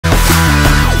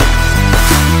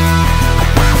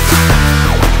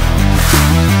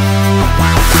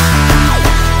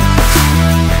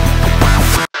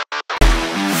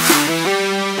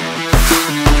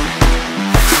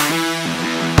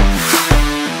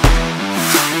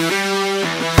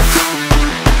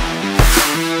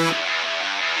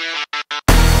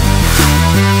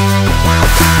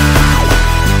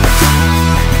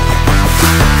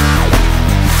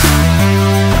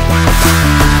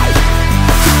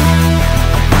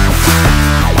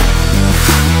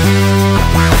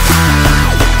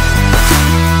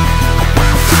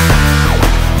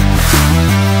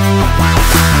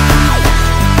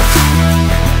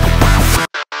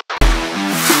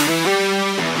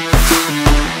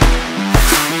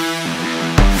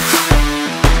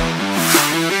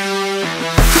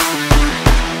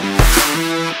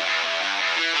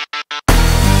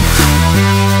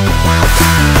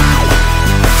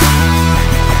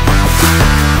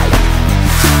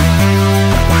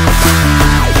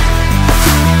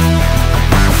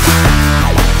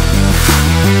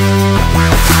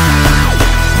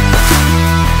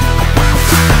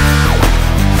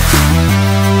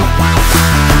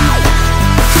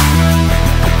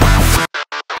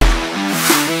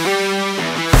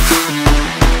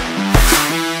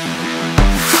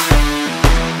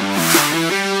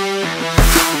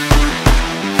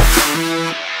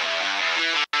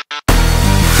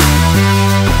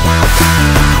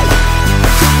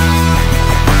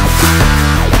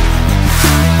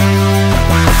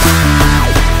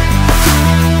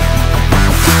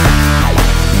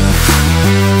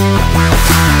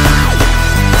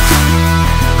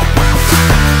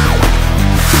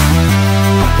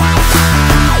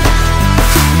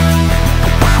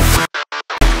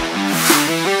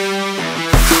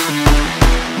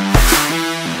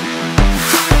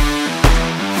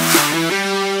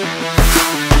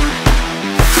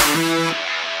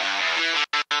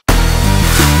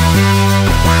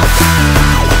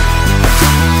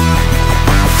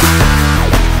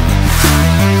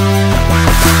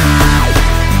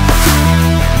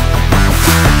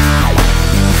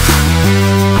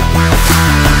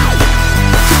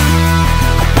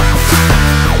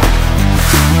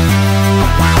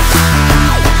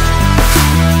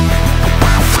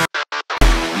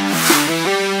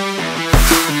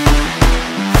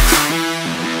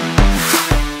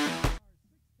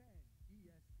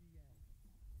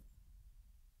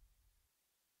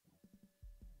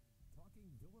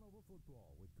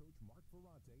Mark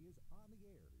Ferrante is on the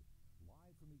air,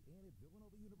 live from the Inn at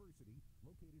Villanova University,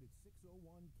 located at 601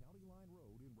 County Line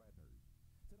Road in Radnor.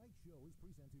 Tonight's show is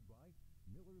presented by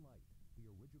Miller Lite, the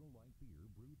original light beer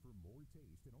brewed for more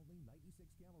taste and only 96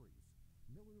 calories.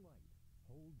 Miller Lite,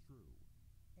 hold true.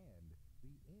 And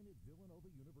the Inn at Villanova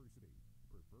University,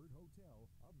 preferred hotel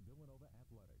of Villanova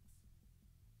Athletics.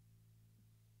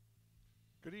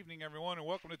 Good evening, everyone, and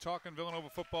welcome to Talking Villanova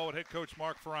Football with head coach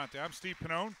Mark Ferrante. I'm Steve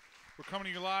Pannone. We're coming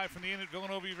to you live from the Inn at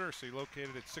Villanova University,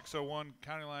 located at 601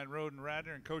 County Line Road in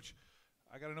Radnor. And, Coach,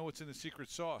 I got to know what's in the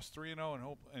secret sauce.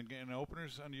 3-0 and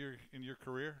openers in your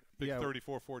career. Big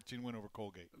 34-14 win over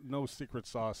Colgate. No secret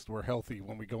sauce. We're healthy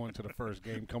when we go into the first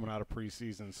game coming out of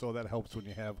preseason, so that helps when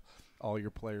you have all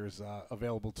your players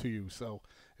available to you. So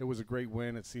it was a great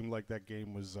win. It seemed like that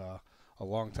game was a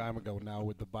long time ago now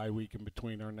with the bye week in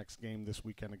between our next game this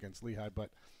weekend against Lehigh.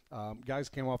 But guys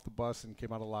came off the bus and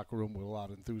came out of the locker room with a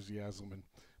lot of enthusiasm and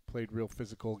played real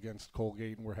physical against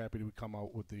Colgate, and we're happy to come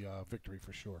out with the victory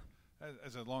for sure.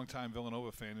 As a longtime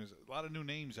Villanova fan, there's a lot of new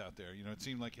names out there. You know, it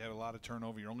seemed like you had a lot of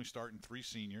turnover. You're only starting 3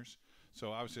 seniors,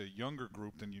 so obviously a younger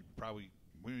group than you probably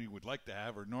would like to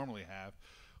have or normally have.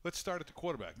 Let's start at the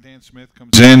quarterback. Dan Smith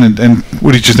comes in, and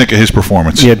what did you think of his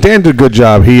performance? Yeah, Dan did a good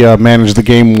job. He managed the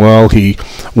game well. He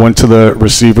went to the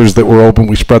receivers that were open.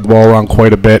 We spread the ball around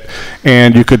quite a bit,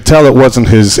 and you could tell it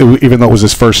wasn't even though it was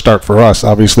his first start for us.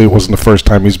 Obviously, it wasn't the first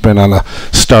time he's been on a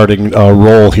starting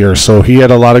role here. So he had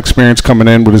a lot of experience coming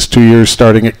in with his 2 years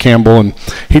starting at Campbell, and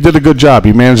he did a good job.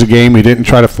 He managed the game. He didn't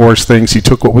try to force things. He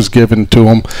took what was given to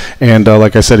him, and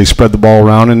like I said, he spread the ball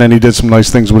around, and then he did some nice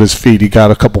things with his feet. He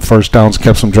got a couple first downs,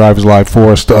 kept some drives alive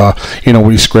for us. When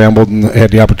he scrambled and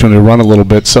had the opportunity to run a little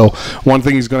bit. So one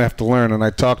thing he's going to have to learn, and I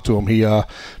talked to him, he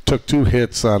took 2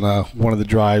 hits on one of the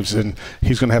drives, and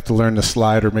he's going to have to learn to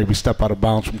slide or maybe step out of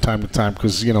bounds from time to time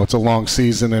because, it's a long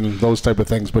season and those type of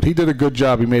things. But he did a good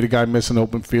job. He made a guy miss an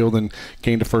open field and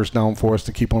gained a first down for us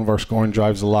to keep one of our scoring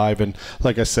drives alive. And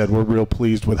like I said, we're real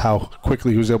pleased with how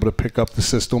quickly he was able to pick up the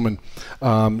system. And,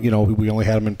 we only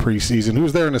had him in preseason. He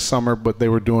was there in the summer, but they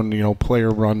were doing, player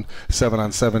run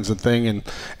 7-on-7s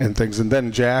and things. And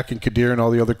then Jack and Kadir and all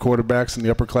the other quarterbacks and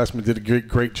the upperclassmen did a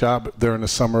great job there in the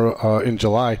summer in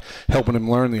July, helping him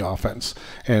learn the offense.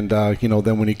 And,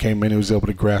 then when he came in, he was able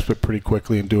to grasp it pretty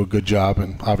quickly and do a good job,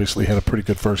 and obviously had a pretty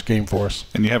good first game for us.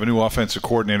 And you have a new offensive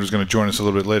coordinator who's going to join us a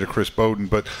little bit later, Chris Bowden.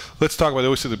 But let's talk about, they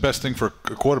always say the best thing for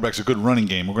a quarterback is a good running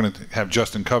game. We're going to have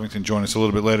Justin Covington join us a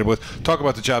little bit later. But talk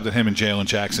about the job that him and Jalen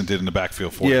Jackson did in the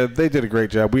backfield for you. Yeah, they did a great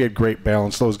job. We had great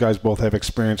balance. Those guys both have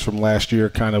experience from last year,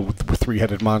 kind of with the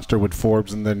three-headed monster with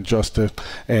Forbes and then Justin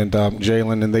and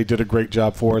Jalen, and they did a great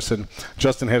job for us. And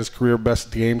Justin had his career best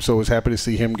at the game, so I was happy to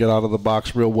see him get out of the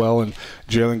box real well. And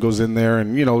Jalen goes in there,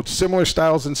 and similar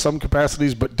styles in some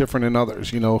capacities, but different in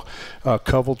others.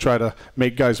 Cov will try to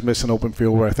make guys miss an open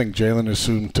field, where I think Jalen is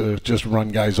soon to just run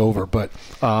guys over. But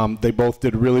they both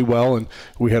did really well, and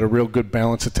we had a real good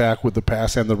balance attack with the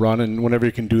pass and the run. And whenever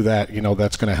you can do that,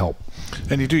 that's going to help.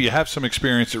 And you have some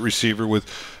experience at receiver with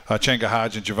Chenga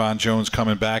Hodge and Javon Jones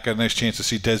coming back. A nice chance to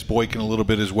see Des Boykin a little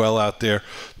bit as well out there.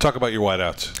 Talk about your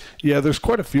wideouts. Yeah, there's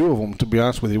quite a few of them, to be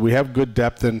honest with you. We have good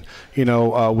depth, and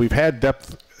we've had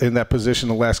depth in that position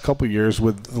the last couple of years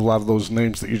with a lot of those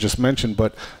names that you just mentioned,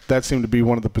 but that seemed to be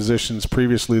one of the positions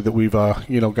previously that we've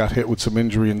got hit with some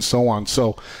injury and so on.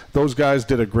 So those guys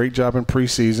did a great job in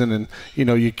preseason, and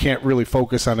you can't really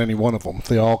focus on any one of them.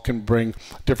 They all can bring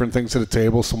different things to the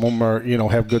table. Some of them are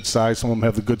have good size, some of them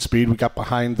have the good speed. We got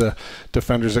behind the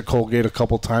defenders at Colgate a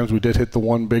couple times. We did hit the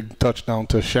one big touchdown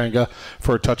to Chenga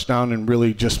for a touchdown and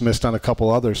really just missed on a couple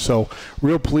others. So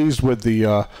real pleased with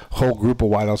the whole group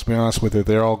of wideouts, to be honest with you.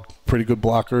 They're all pretty good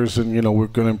blockers, and we're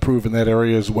going to improve in that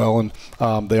area as well, and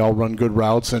they all run good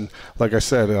routes, and like I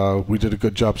said, we did a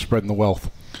good job spreading the wealth.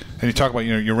 And you talk about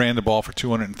you ran the ball for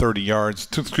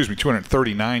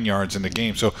 239 yards in the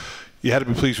game, so you had to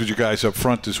be pleased with your guys up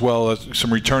front as well,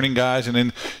 some returning guys, and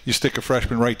then you stick a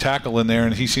freshman right tackle in there,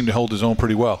 and he seemed to hold his own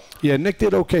pretty well. Yeah, Nick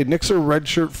did okay. Nick's a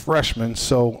redshirt freshman,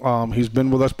 so he's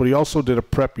been with us, but he also did a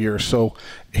prep year, so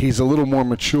he's a little more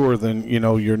mature than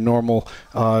your normal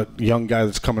young guy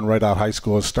that's coming right out of high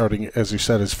school, is starting, as you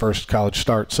said, his first college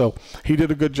start. So he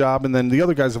did a good job, and then the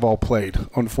other guys have all played.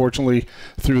 Unfortunately,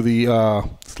 through the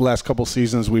last couple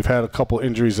seasons, we've had a couple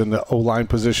injuries in the O-line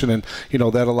position, and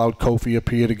that allowed Kofi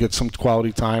Apia to get some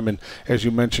quality time. And as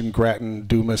you mentioned, Gratton,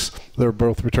 Dumas, they're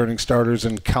both returning starters,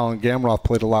 and Colin Gamroth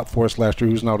played a lot for us last year,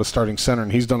 who's now the starting center,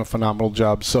 and he's done a phenomenal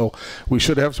job. So we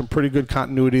should have some pretty good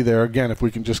continuity there, again, if we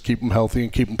can just keep them healthy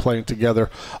and keep keep them playing together,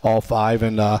 all 5.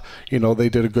 And, they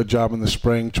did a good job in the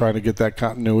spring trying to get that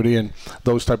continuity and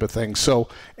those type of things. So,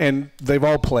 and they've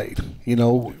all played.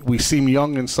 We seem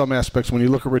young in some aspects. When you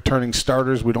look at returning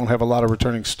starters, we don't have a lot of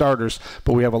returning starters,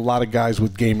 but we have a lot of guys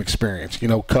with game experience.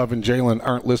 Cov and Jalen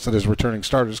aren't listed as returning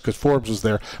starters because Forbes was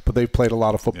there, but they've played a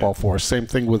lot of football for us. Same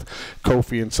thing with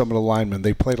Kofi and some of the linemen.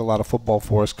 They played a lot of football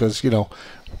for us because,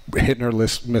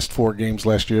 Hittner missed 4 games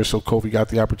last year, so Kofi got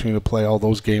the opportunity to play all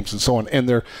those games and so on. And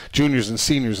they're juniors and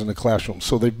seniors in the classroom,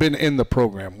 so they've been in the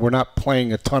program. We're not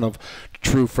playing a ton of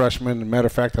true freshmen. As a matter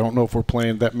of fact, I don't know if we're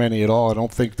playing that many at all. I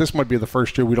don't think this might be the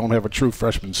first year we don't have a true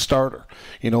freshman starter.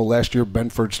 Last year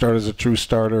Benford started as a true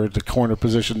starter at the corner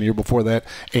position. The year before that,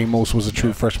 Amos was a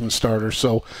true freshman starter.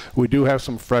 So we do have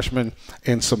some freshmen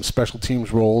in some special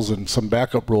teams roles and some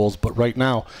backup roles, but right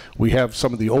now we have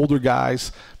some of the older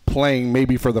guys playing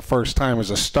maybe for the first time as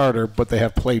a starter, but they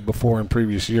have played before in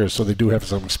previous years, so they do have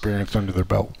some experience under their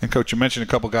belt. And, Coach, you mentioned a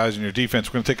couple guys in your defense.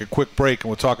 We're going to take a quick break, and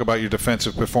we'll talk about your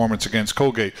defensive performance against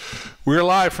Colgate. We're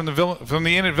live from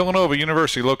the Inn at Villanova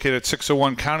University, located at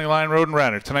 601 County Line Road in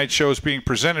Radnor. Tonight's show is being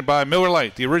presented by Miller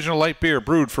Lite, the original light beer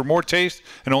brewed for more taste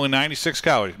and only 96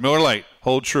 calories. Miller Lite,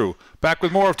 hold true. Back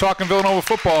with more of Talking Villanova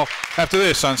Football after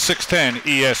this on 610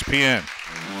 ESPN.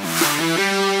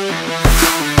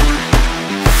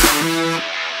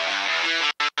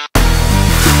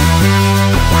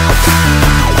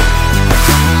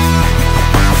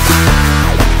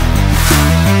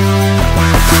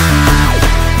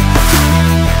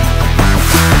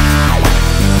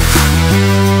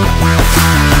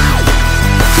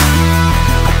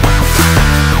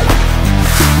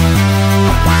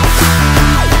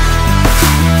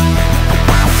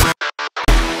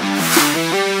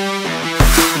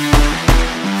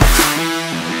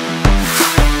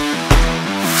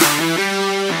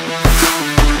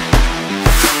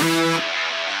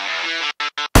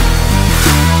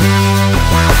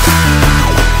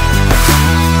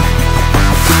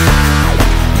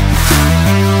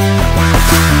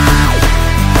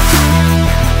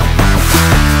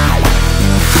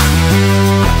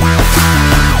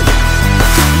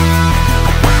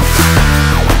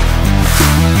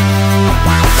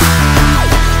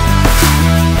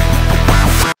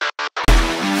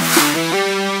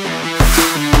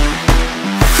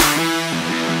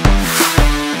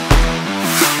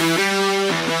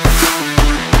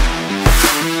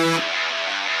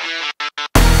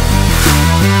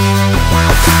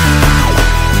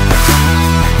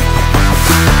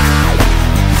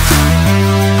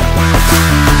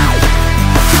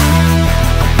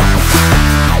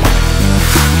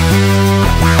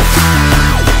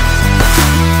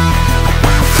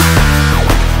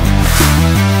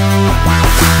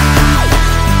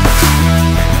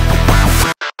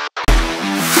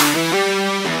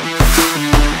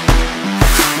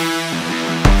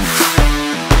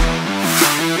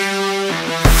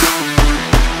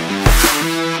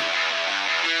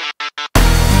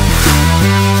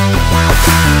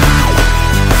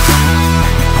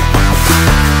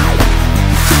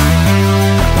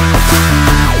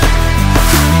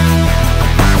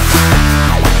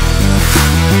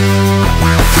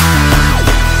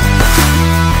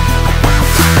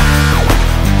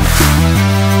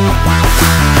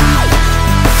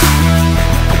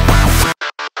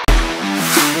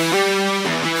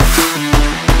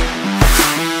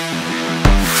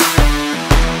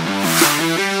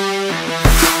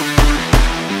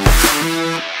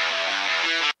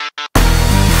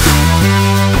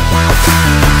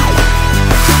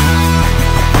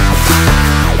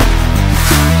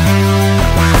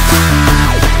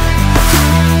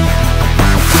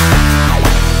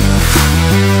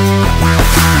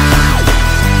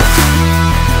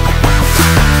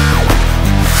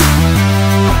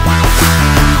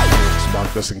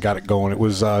 us and got it going. It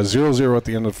was 0-0 at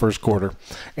the end of the first quarter,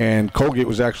 and Colgate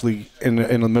was actually in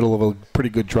the middle of a pretty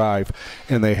good drive,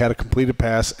 and they had a completed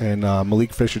pass, and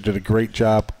Malik Fisher did a great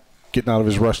job getting out of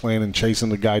his rush lane and chasing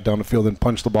the guy down the field and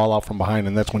punched the ball out from behind,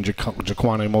 and that's when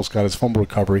Jaquan Amos got his fumble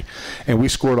recovery, and we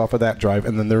scored off of that drive.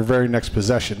 And then their very next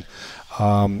possession,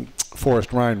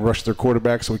 Forrest Ryan rushed their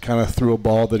quarterback, so he kind of threw a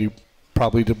ball that he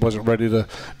probably wasn't ready to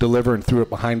deliver and threw it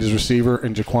behind his receiver,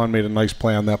 and Jaquan made a nice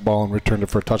play on that ball and returned it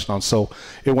for a touchdown. So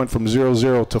it went from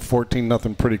 0-0 to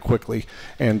 14-0 pretty quickly,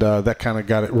 and that kind of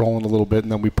got it rolling a little bit,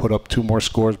 and then we put up two more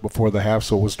scores before the half,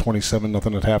 so it was 27-0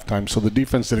 at halftime. So the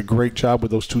defense did a great job with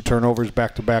those two turnovers,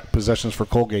 back-to-back possessions for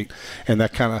Colgate, and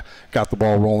that kind of got the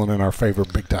ball rolling in our favor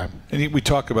big time. And we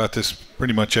talk about this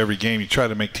pretty much every game. You try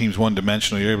to make teams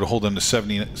one-dimensional. You're able to hold them to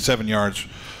 77 yards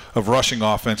of rushing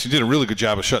offense. You did a really good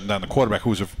job of shutting down the quarterback, who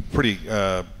was a pretty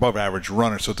above-average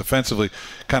runner. So defensively,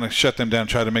 kind of shut them down,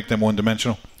 try to make them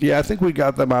one-dimensional. Yeah, I think we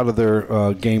got them out of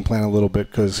their game plan a little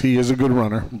bit because he is a good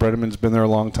runner. Bredeman's been there a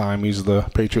long time. He's the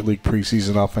Patriot League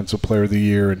preseason Offensive Player of the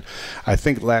Year. And I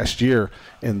think last year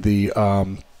in the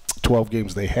 12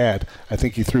 games they had, I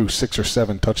think he threw 6 or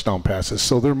 7 touchdown passes.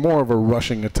 So they're more of a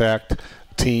rushing attack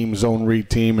team, zone read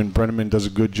team, and Bredeman does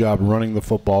a good job running the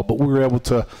football. But we were able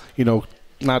to,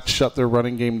 not shut their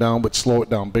running game down, but slow it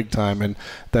down big time, and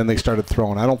then they started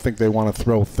throwing. I don't think they want to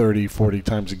throw 30, 40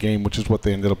 times a game, which is what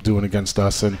they ended up doing against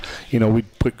us. And, we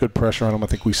put good pressure on them. I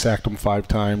think we sacked them 5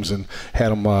 times and had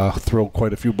them throw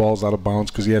quite a few balls out of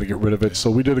bounds because he had to get rid of it. So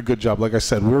we did a good job. Like I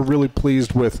said, we're really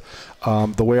pleased with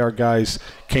the way our guys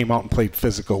came out and played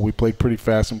physical. We played pretty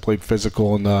fast and played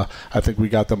physical, and I think we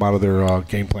got them out of their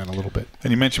game plan a little bit. And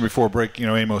you mentioned before break,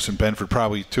 Amos and Benford,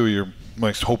 probably 2 of your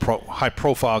most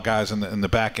high-profile guys in the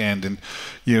back end, and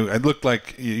it looked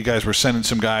like you guys were sending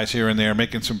some guys here and there,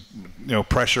 making some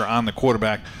pressure on the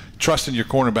quarterback, trusting your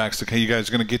cornerbacks that, hey, you guys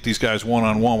are going to get these guys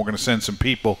one-on-one. We're going to send some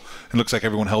people. It looks like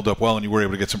everyone held up well, and you were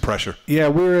able to get some pressure. Yeah,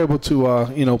 we were able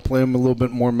to play them a little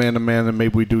bit more man-to-man than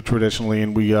maybe we do traditionally,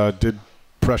 and we did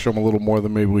pressure them a little more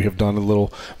than maybe we have done, a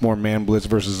little more man blitz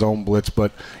versus zone blitz.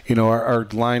 But, our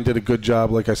line did a good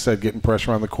job, like I said, getting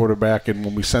pressure on the quarterback. And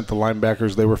when we sent the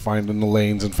linebackers, they were finding the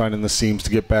lanes and finding the seams to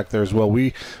get back there as well.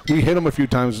 We hit him a few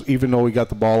times, even though we got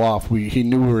the ball off. He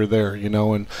knew we were there,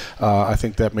 and I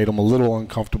think that made him a little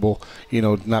uncomfortable,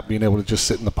 not being able to just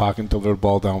sit in the pocket until they're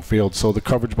ball downfield. So the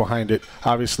coverage behind it,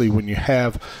 obviously, when you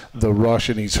have the rush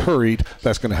and he's hurried,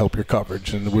 that's going to help your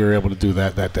coverage. And we were able to do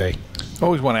that day. I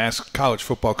always want to ask college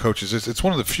football coaches, it's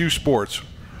one of the few sports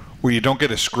where you don't get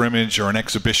a scrimmage or an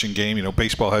exhibition game.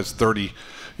 Baseball has 30,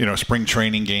 spring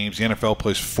training games. The NFL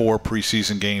plays 4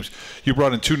 preseason games. You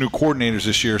brought in 2 new coordinators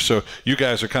this year, so you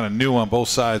guys are kind of new on both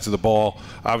sides of the ball.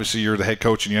 Obviously, you're the head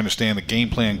coach and you understand the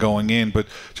game plan going in, but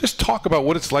just talk about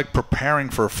what it's like preparing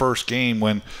for a first game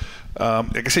when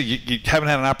like I said, you haven't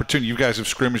had an opportunity. You guys have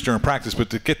scrimmaged during practice, but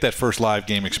to get that first live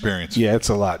game experience. Yeah, it's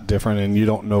a lot different, and you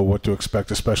don't know what to expect,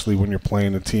 especially when you're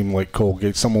playing a team like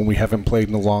Colgate, someone we haven't played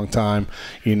in a long time.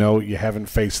 You haven't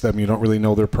faced them. You don't really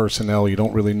know their personnel. You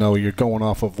don't really know. You're going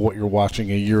off of what you're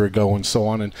watching a year ago and so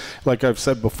on. And like I've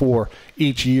said before,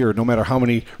 each year, no matter how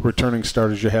many returning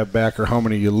starters you have back or how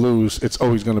many you lose, it's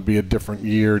always going to be a different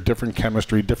year, different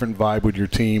chemistry, different vibe with your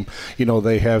team.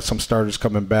 They have some starters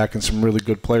coming back and some really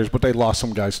good players, but they lost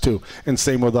some guys too, and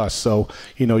same with us. So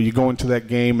you go into that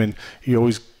game and you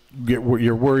always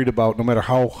you're worried about, no matter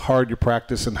how hard you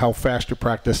practice and how fast you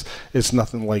practice, it's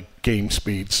nothing like game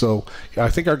speed. So I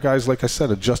think our guys, like I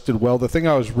said, adjusted well. The thing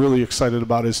I was really excited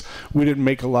about is we didn't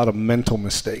make a lot of mental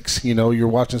mistakes. You're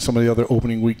watching some of the other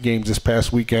opening week games this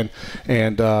past weekend,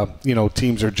 and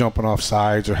teams are jumping off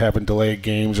sides or having delayed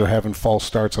games or having false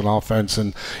starts on offense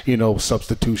and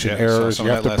substitution errors. You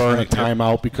have to burn a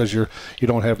timeout because you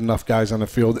don't have enough guys on the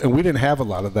field, and we didn't have a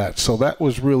lot of that. So that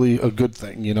was really a good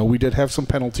thing. We did have some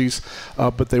penalties,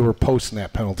 but they were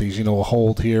post-snap penalties. A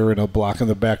hold here and a block in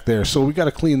the back there. So we got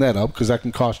to clean that up because that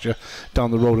can cost you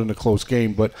down the road in a close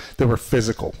game. But they were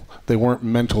physical. They weren't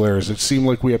mental errors. It seemed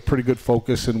like we had pretty good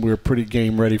focus and we were pretty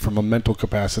game ready from a mental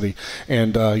capacity.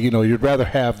 And, you'd rather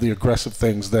have the aggressive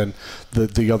things than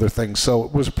the other things. So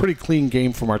it was a pretty clean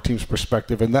game from our team's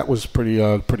perspective, and that was pretty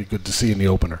good to see in the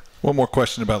opener. One more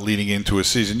question about leading into a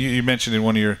season. You mentioned in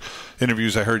one of your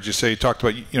interviews, I heard you say, you talked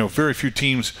about, very few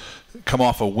teams come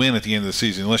off a win at the end of the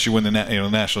season unless you win the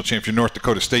national championship. You're North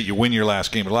Dakota State, you win your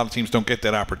last game. But a lot of teams don't get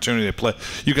that opportunity to play.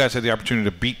 You guys had the opportunity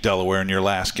to beat Delaware in your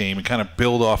last game and kind of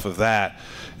build off of that.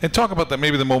 And talk about that,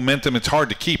 maybe the momentum. It's hard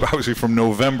to keep, obviously, from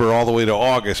November all the way to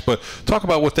August. But talk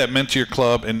about what that meant to your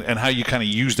club and how you kind of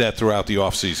used that throughout the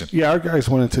offseason. Yeah, our guys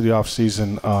went into the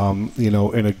offseason,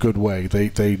 in a good way.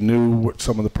 They knew what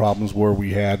some of the problems were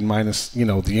we had, minus,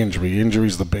 the injury. Injury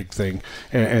is the big thing.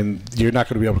 And you're not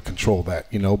going to be able to control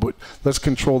that, But let's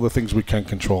control the things we can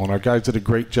control. And our guys did a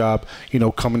great job,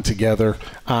 coming together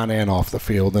on and off the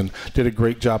field, and did a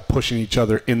great job pushing each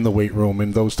other in the weight room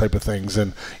and those type of things.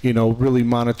 And, really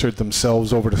monitored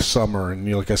themselves over the summer. And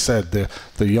like I said, the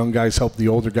young guys helped the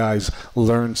older guys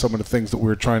learn some of the things that we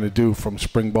were trying to do from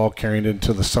spring ball carrying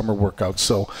into the summer workouts.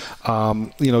 So,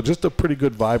 just a pretty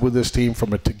good vibe with this team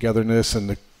from a togetherness and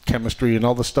the chemistry and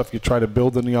all the stuff you try to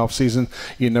build in the offseason.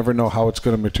 You never know how it's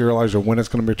going to materialize or when it's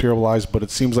going to materialize, but it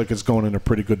seems like it's going in a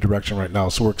pretty good direction right now,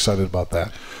 so we're excited about that.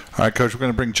 All right, Coach, we're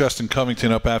going to bring Justin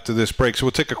Covington up after this break, so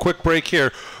we'll take a quick break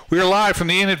here. We are live from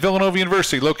the Inn at Villanova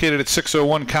University, located at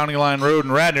 601 County Line Road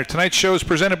in Radnor. Tonight's show is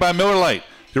presented by Miller Lite,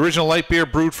 the original light beer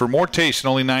brewed for more taste and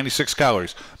only 96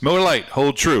 calories. Miller Lite,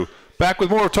 hold true. Back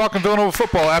with more Talking Villanova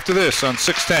football after this on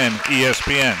 610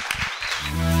 ESPN.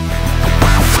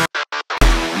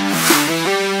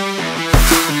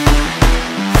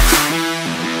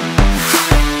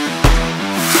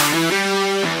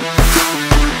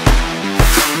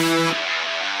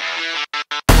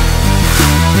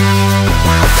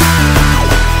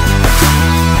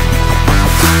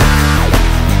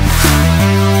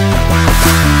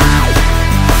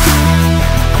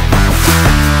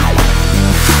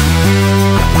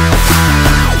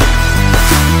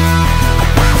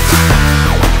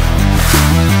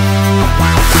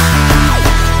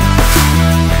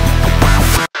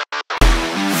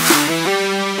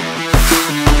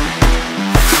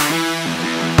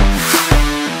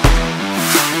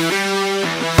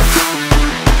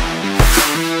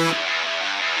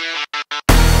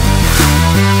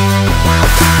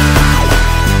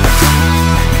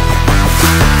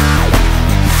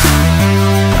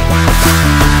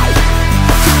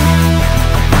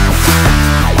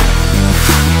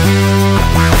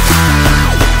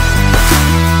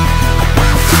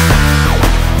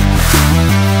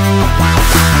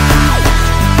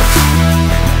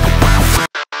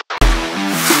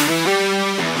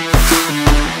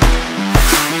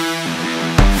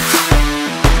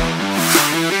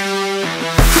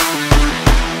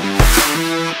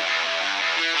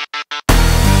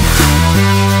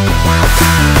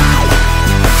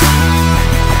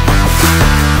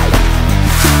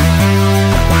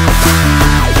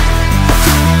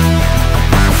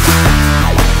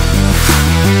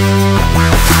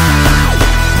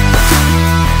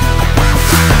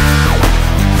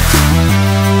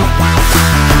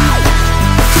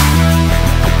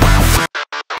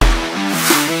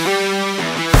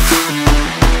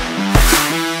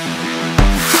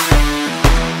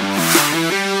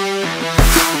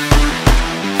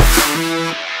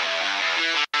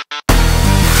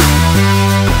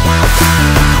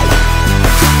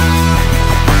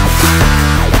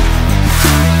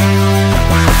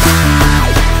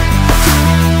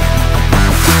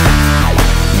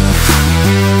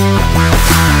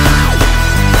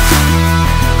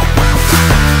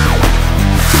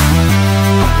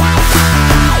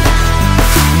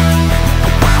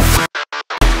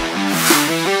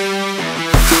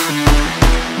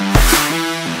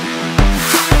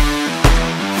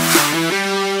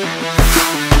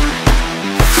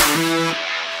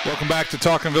 Back to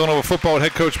Talking Villanova football with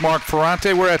head coach Mark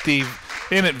Ferrante. We're at the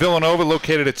Inn at Villanova,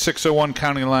 located at 601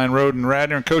 County Line Road in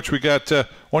Radnor. And, Coach, we got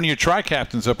one of your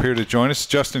tri-captains up here to join us,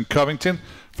 Justin Covington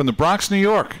from the Bronx, New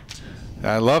York.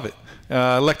 I love it.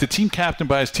 Elected team captain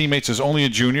by his teammates as only a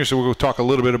junior, so we'll talk a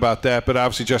little bit about that. But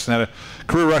obviously Justin had a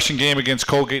career rushing game against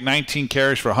Colgate, 19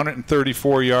 carries for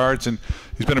 134 yards, and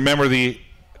he's been a member of the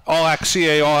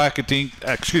All-Academic.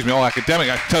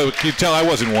 Can you tell I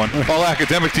wasn't one?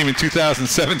 All-Academic team in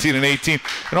 2017 and 18.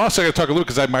 And also I got to talk a little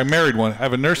because I married one. I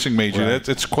have a nursing major. Right.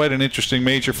 It's quite an interesting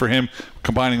major for him,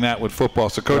 combining that with football.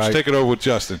 So, Coach, take it over with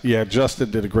Justin. Yeah,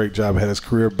 Justin did a great job. Had his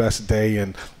career best day,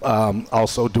 and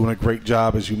also doing a great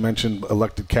job, as you mentioned,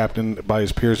 elected captain by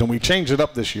his peers. And we changed it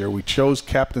up this year. We chose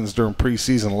captains during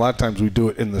preseason. A lot of times we do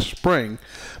it in the spring,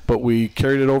 but we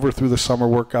carried it over through the summer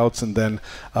workouts, and then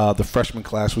the freshman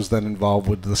class was then involved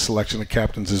with the selection of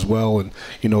captains as well. And,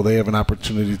 you know, they have an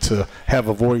opportunity to have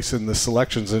a voice in the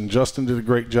selections. And Justin did a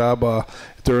great job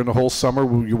during the whole summer.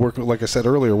 You work, like I said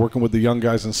earlier, working with the young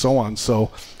guys and so on.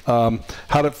 So how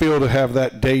did it feel to have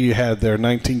that day you had there?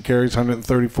 19 carries,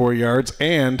 134 yards,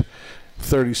 and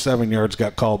 37 yards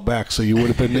got called back. So you would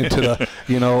have been into the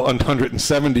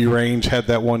 170 range had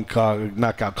that one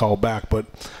not got called back. But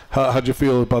how'd you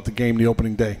feel about the game, the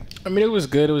opening day? I mean, it was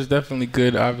good. It was definitely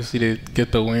good, obviously, to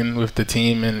get the win with the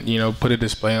team and, put a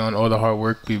display on all the hard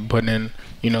work we've put in,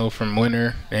 from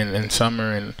winter and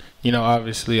summer. And,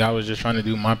 obviously I was just trying to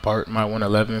do my part, my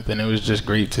 111th, and it was just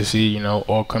great to see,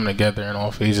 all come together in all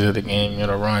phases of the game,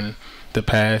 run, the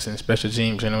pass, and special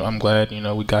teams. I'm glad,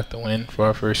 we got the win for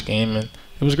our first game, and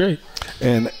it was great.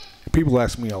 And people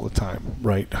ask me all the time,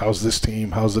 right, how's this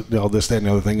team, how's it, this, that, and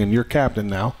the other thing, and you're captain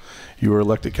now. You were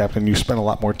elected captain. You spend a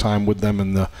lot more time with them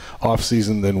in the off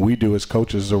season than we do as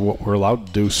coaches, or what we're allowed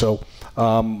to do. So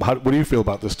what do you feel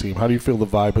about this team? How do you feel the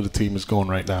vibe of the team is going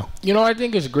right now? I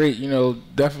think it's great.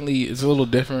 Definitely it's a little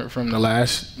different from the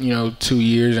last, 2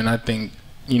 years, and I think,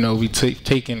 we've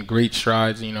taken great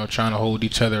strides, trying to hold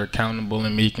each other accountable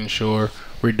and making sure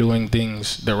we're doing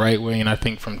things the right way. And I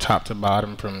think from top to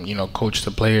bottom, from, coach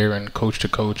to player and coach to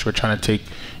coach, we're trying to take,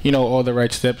 all the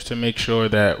right steps to make sure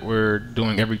that we're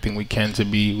doing everything we can to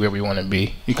be where we want to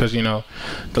be. Because, the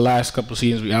last couple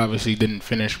seasons we obviously didn't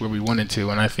finish where we wanted to,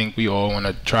 and I think we all want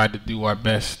to try to do our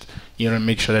best, to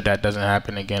make sure that doesn't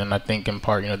happen again. And I think in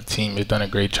part, the team has done a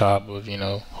great job of,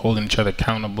 holding each other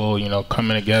accountable,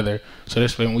 coming together. So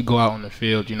this way, when we go out on the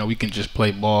field, we can just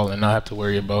play ball and not have to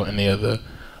worry about any of the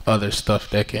other stuff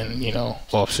that can,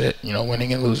 offset,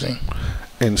 winning and losing.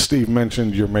 And Steve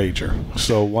mentioned your major.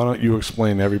 So why don't you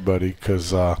explain to everybody,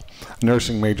 because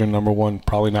nursing major, number one,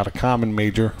 probably not a common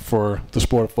major for the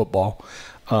sport of football.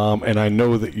 And I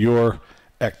know that your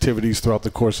activities throughout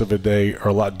the course of a day are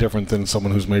a lot different than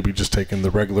someone who's maybe just taking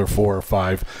the regular 4 or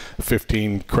 5,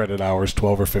 15 credit hours,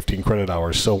 12 or 15 credit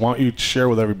hours. So why don't you share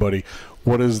with everybody,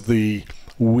 what does the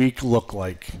week look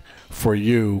like for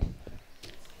you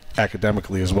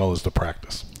academically as well as the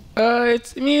practice?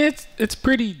 It's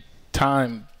pretty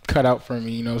time cut out for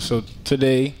me, So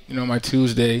today, my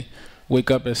Tuesday, wake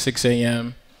up at 6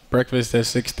 a.m., breakfast at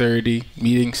 6:30,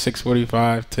 meeting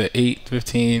 6:45 to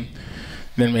 8:15.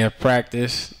 Then we have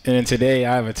practice. And then today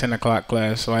I have a 10 o'clock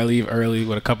class, so I leave early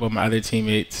with a couple of my other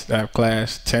teammates. I have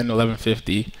class 10 to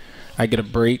 11:50. I get a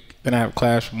break. Then I have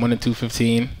class from 1 to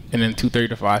 2:15, and then 2:30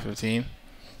 to 5:15.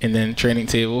 And then training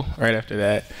table right after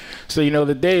that. So,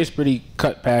 the day is pretty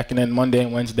cut back. And then Monday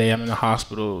and Wednesday, I'm in the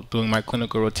hospital doing my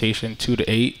clinical rotation 2 to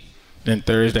 8. Then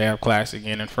Thursday, I have class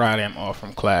again. And Friday, I'm off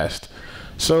from class.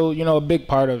 So, a big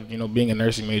part of, being a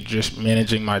nursing major, just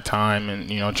managing my time and,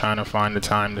 trying to find the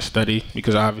time to study.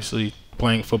 Because obviously,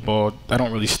 playing football, I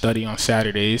don't really study on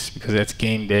Saturdays because that's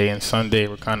game day. And Sunday,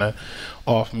 we're kind of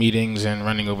off meetings and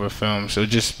running over film. So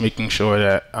just making sure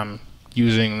that I'm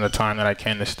using the time that I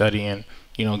can to study and,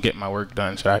 get my work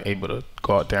done so I'm able to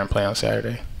go out there and play on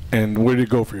Saturday. And where do you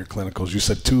go for your clinicals? You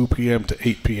said 2 p.m. to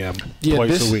 8 p.m.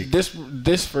 twice a week.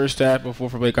 This first half before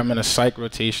for break, I'm in a psych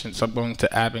rotation, so I'm going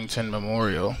to Abington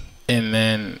Memorial. And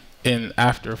then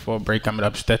after fall break, I'm at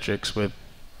obstetrics with,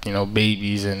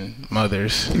 babies and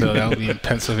mothers. So that'll be in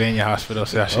Pennsylvania Hospital,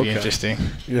 so that should be interesting.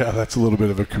 Yeah, that's a little bit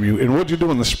of a commute. And what did you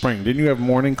do in the spring? Didn't you have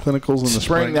morning clinicals in the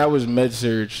spring? That was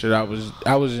med-surg. So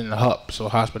I was in the HUP, so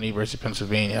Hospital University of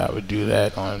Pennsylvania. I would do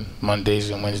that on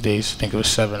Mondays and Wednesdays. I think it was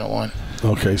 7 to 1.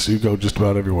 Okay, so you go just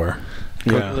about everywhere.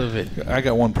 Yeah. I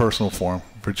got one personal for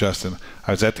Justin.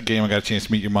 I was at the game. I got a chance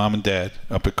to meet your mom and dad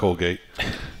up at Colgate.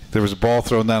 There was a ball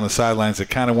thrown down the sidelines that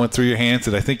kind of went through your hands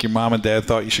that I think your mom and dad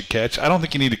thought you should catch. I don't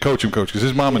think you need to coach him, Coach, because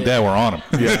his mom and dad were on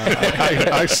him. Yeah,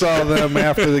 I saw them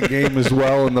after the game as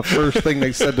well, and the first thing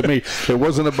they said to me, it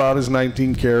wasn't about his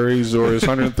 19 carries or his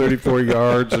 134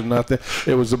 yards or nothing.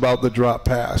 It was about the drop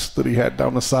pass that he had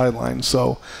down the sideline.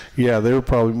 So, yeah, they were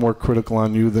probably more critical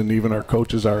on you than even our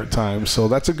coaches are at times. So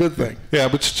that's a good thing. Yeah,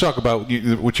 but just talk about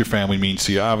what your family means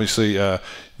to you. Obviously,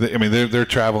 they're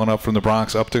traveling up from the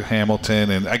Bronx up to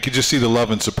Hamilton, and I could just see the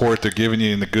love and support they're giving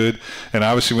you in the good. And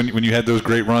obviously, when you had those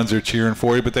great runs, they're cheering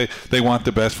for you, but they want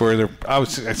the best for you. I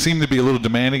seem to be a little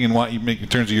demanding in what you make in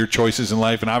terms of your choices in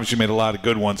life, and obviously made a lot of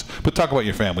good ones. But talk about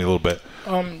your family a little bit.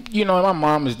 My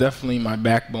mom is definitely my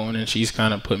backbone, and she's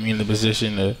kind of put me in the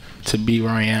position to be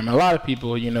where I am. A lot of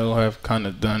people, have kind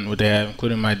of done what they have,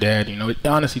 including my dad. It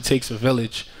honestly takes a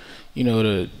village,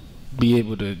 to be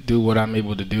able to do what I'm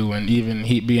able to do, and even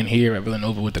being here at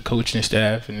Villanova with the coaching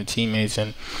staff and the teammates,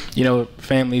 and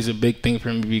family is a big thing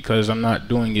for me because I'm not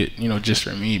doing it just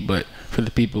for me, but for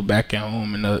the people back at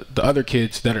home and the other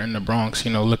kids that are in the Bronx,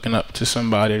 looking up to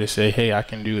somebody to say, hey, I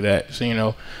can do that. So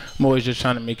I'm always just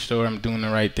trying to make sure I'm doing the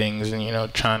right things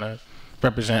and trying to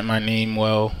represent my name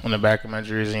well on the back of my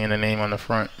jersey and the name on the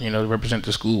front, represent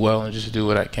the school well and just do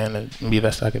what I can to be the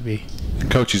best I could be.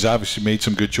 Coach, he's obviously made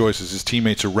some good choices. His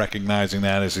teammates are recognizing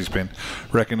that as he's been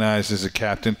recognized as a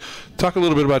captain. Talk a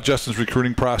little bit about Justin's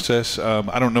recruiting process.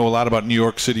 I don't know a lot about New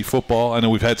York City football. I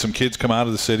know we've had some kids come out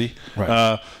of the city.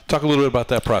 Right. Talk a little bit about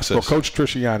that process. Well, Coach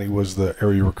Trisciani was the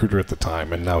area recruiter at the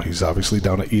time, and now he's obviously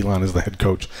down at Elon as the head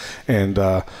coach. And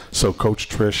so Coach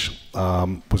Trish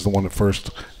was the one that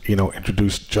first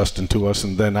introduced Justin to us,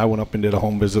 and then I went up and did a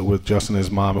home visit with Justin and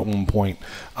his mom at one point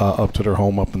up to their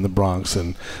home up in the Bronx,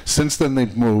 and since then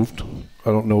they've moved. I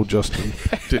don't know, Justin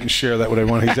didn't share that with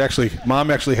everyone.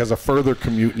 Mom actually has a further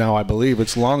commute now, I believe.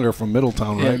 It's longer from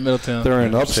Middletown, right? Yeah, Middletown. They're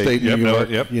in upstate New York.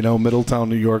 Yep. Middletown,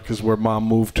 New York is where Mom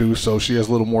moved to, so she has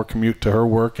a little more commute to her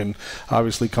work and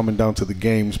obviously coming down to the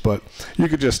games. But you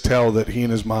could just tell that he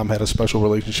and his mom had a special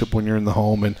relationship when you're in the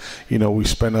home. And, we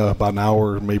spent about an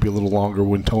hour, maybe a little longer,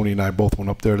 when Tony and I both went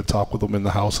up there to talk with him in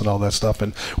the house and all that stuff.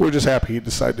 And we're just happy he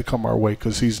decided to come our way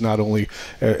because he's not only,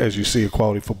 as you see, a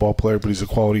quality football player, but he's a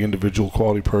quality individual,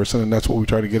 quality person. And that's what we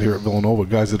try to get here at Villanova,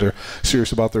 guys that are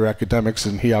serious about their academics.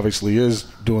 And he obviously is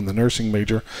doing the nursing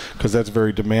major because that's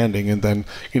very demanding. And then,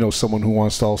 someone who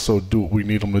wants to also do what we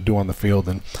need him to do on the field.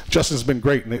 And Justin's been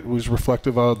great, and it was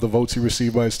reflective of the votes he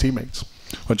received by his teammates.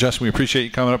 Well, Justin, we appreciate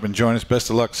you coming up and joining us. Best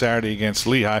of luck Saturday against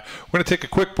Lehigh. We're going to take a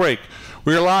quick break.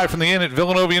 We are live from the Inn at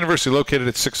Villanova University, located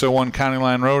at 601 County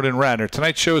Line Road in Radnor.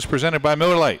 Tonight's show is presented by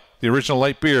Miller Lite, the original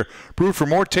light beer, brewed for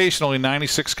more taste and only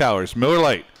 96 calories. Miller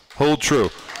Lite, hold true.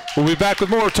 We'll be back with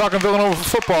more Talking Villanova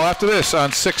football after this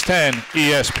on 610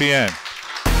 ESPN.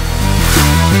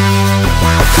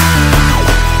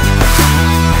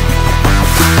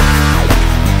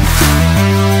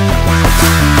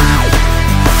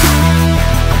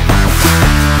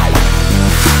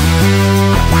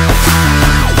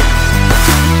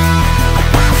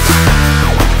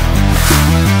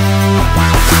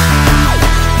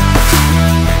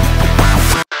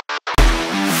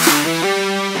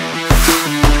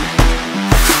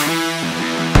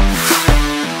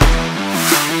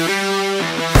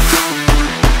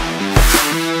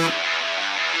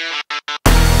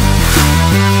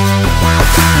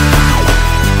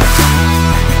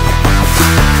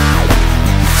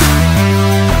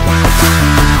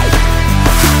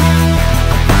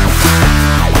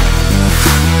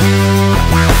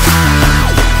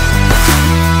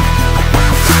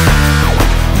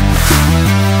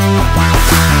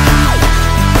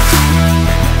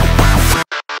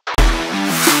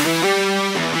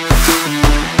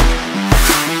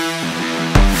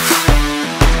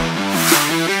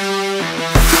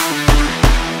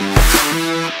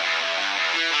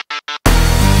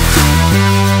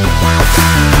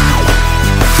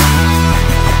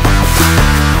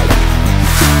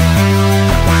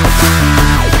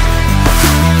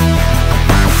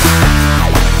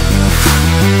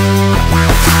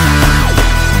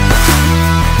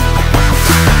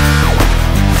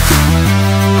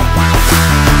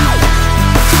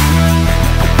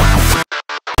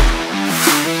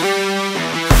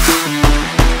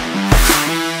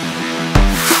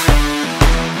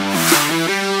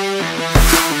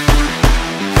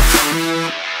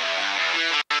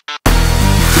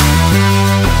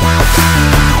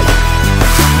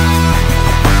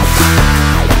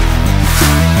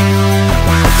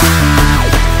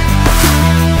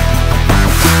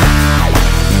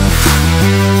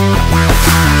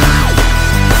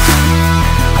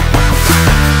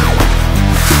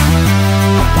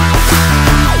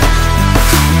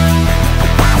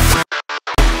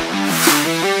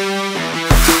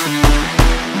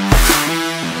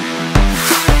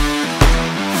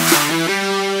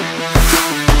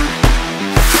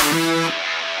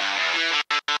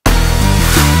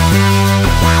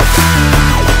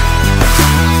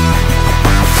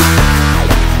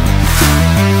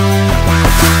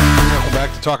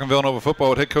 Talking Villanova football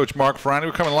with head coach Mark Ferrante.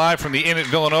 We're coming live from the Inn at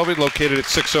Villanova, located at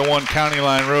 601 County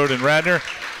Line Road in Radnor.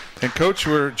 And, Coach,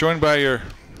 we're joined by your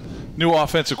new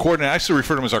offensive coordinator. I still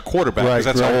refer to him as our quarterback because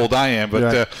that's how old I am.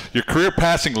 But your career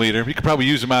passing leader, we could probably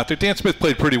use him out there. Dan Smith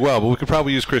played pretty well, but we could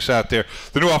probably use Chris out there.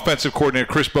 The new offensive coordinator,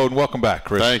 Chris Bowden. Welcome back,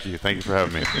 Chris. Thank you. Thank you for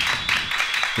having me.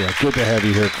 Yeah, good to have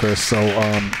you here, Chris. So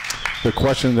the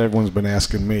question that everyone's been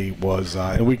asking me was,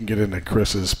 and we can get into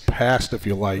Chris's past if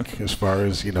you like, as far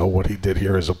as, you know, what he did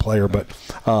here as a player. But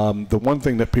the one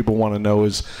thing that people want to know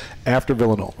is, after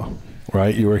Villanova,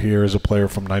 right, you were here as a player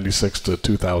from 96 to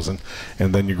 2000,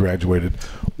 and then you graduated.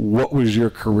 What was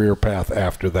your career path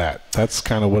after that? That's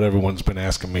kind of what everyone's been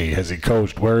asking me. Has he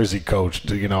coached? Where has he coached?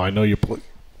 You know, I know you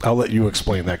I'll let you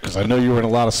explain that, because I know you were in a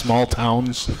lot of small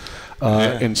towns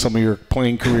in some of your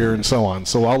playing career and so on.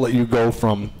 So I'll let you go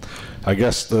from, I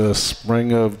guess, the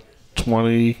spring of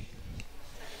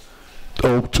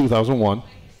 2001,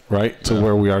 right, to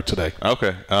where we are today.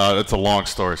 Okay. That's a long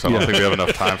story, so I don't think we have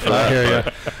enough time for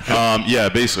that. Yeah,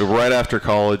 basically right after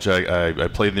college, I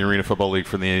played in the Arena Football League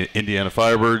for the Indiana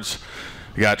Firebirds.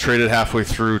 I got traded halfway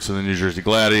through to the New Jersey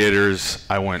Gladiators.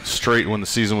 I went straight, when the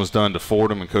season was done, to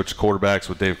Fordham and coached quarterbacks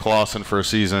with Dave Clausen for a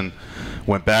season.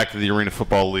 Went back to the Arena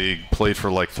Football League, played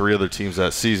for like 3 other teams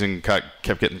that season, kept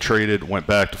getting traded, went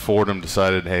back to Fordham,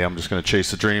 decided, hey, I'm just going to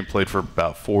chase the dream. Played for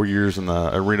about 4 years in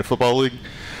the Arena Football League.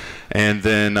 And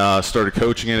then started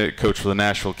coaching it. Coached for the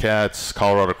Nashville Cats,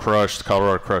 Colorado Crush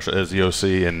as the OC,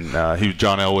 and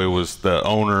John Elway was the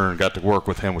owner, and got to work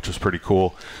with him, which was pretty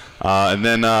cool. And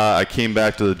then I came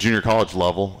back to the junior college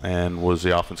level and was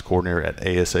the offense coordinator at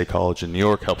ASA College in New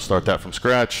York, helped start that from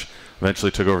scratch,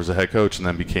 eventually took over as a head coach, and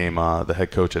then became the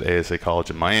head coach at ASA College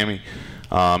in Miami.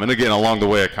 And again, along the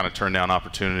way, I kind of turned down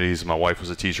opportunities. My wife was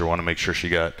a teacher, wanted to make sure she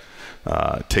got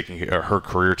her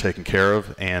career taken care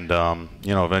of, and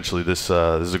eventually this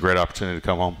is a great opportunity to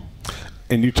come home.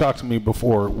 And you talked to me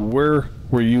before. Where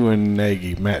were you and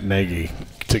Matt Nagy?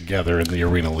 together in the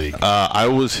Arena League? I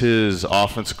was his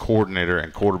offensive coordinator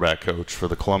and quarterback coach for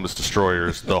the Columbus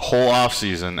Destroyers the whole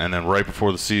offseason, and then right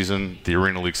before the season, the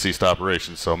Arena League ceased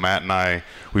operations. So Matt and I,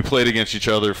 we played against each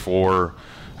other for,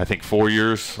 I think, 4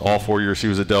 years. All 4 years he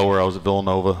was at Delaware, I was at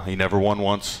Villanova. He never won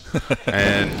once.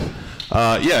 And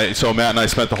so Matt and I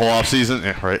spent the whole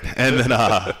offseason, right? And then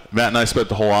Matt and I spent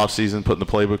the whole offseason putting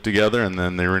the playbook together, and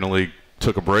then the Arena League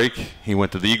took a break. He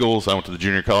went to the Eagles. I went to the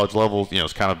junior college level.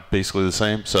 It's kind of basically the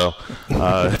same. So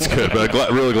it's good. But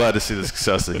really glad to see the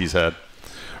success that he's had.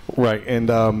 Right. And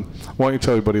why don't you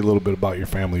tell everybody a little bit about your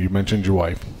family? You mentioned your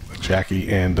wife,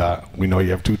 Jackie, and we know you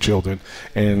have 2 children,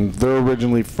 and they're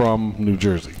originally from New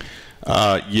Jersey.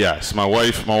 Yes, my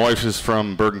wife is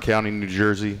from Bergen County, New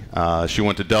Jersey. She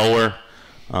went to Delaware.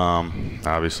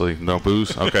 Obviously, no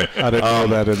booze. Okay. I didn't know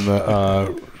that in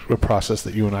the process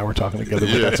that you and I were talking together,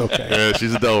 but that's okay. Yeah,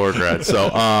 she's a Delaware grad. So,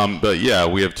 but yeah,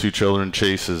 we have 2 children.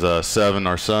 Chase is 7,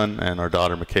 our son, and our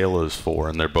daughter Michaela is 4,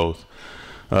 and they're both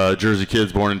Jersey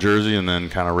kids, born in Jersey, and then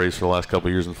kind of raised for the last couple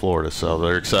of years in Florida. So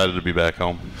they're excited to be back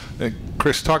home.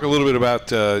 Chris, talk a little bit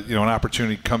about an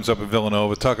opportunity comes up at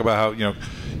Villanova. Talk about how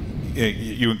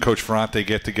you and Coach Ferrante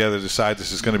get together, decide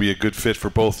this is going to be a good fit for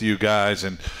both of you guys,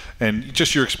 and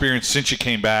just your experience since you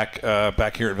came back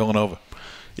here at Villanova.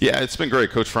 Yeah, it's been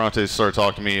great. Coach Ferrante started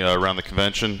talking to me around the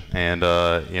convention, and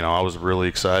I was really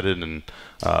excited and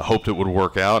hoped it would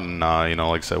work out. And like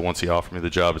I said, once he offered me the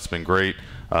job, it's been great.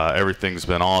 Everything's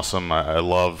been awesome. I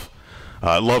loved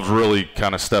really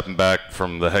kind of stepping back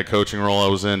from the head coaching role I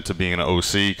was in to being an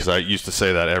OC, because I used to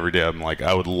say that every day. I'm like,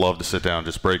 I would love to sit down and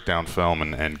just break down film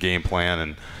and game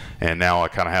plan, and now I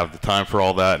kind of have the time for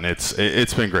all that, and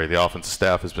it's been great. The offensive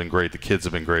staff has been great. The kids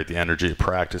have been great. The energy at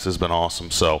practice has been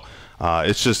awesome. So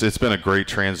it's been a great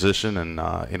transition, and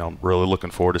really looking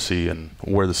forward to seeing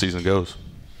where the season goes.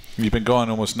 You've been gone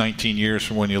almost 19 years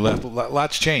from when you left.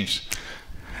 Lots changed.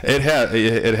 It had,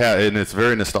 and it's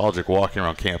very nostalgic walking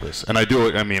around campus. And I do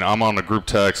it. I mean, I'm on a group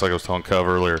text, like I was telling Cov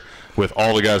earlier, with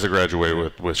all the guys I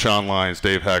graduated with Sean Lyons,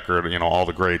 Dave Heckert, all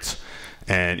the greats.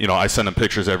 And I send them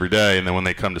pictures every day, and then when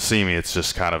they come to see me, it's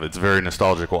just it's very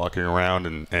nostalgic walking around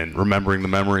and remembering the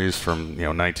memories from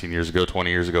 19 years ago,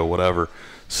 20 years ago, whatever.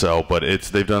 So, but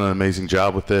they've done an amazing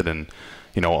job with it, and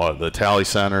the Tally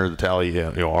Center, the Tally,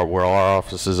 where our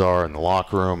offices are, and the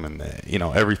locker room, and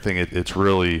everything. It's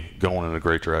really going in a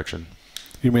great direction.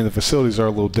 You mean the facilities are a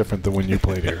little different than when you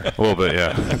played here? A little bit,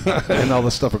 yeah. And all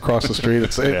the stuff across the street.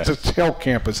 It's the whole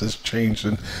campus has changed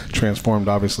and transformed,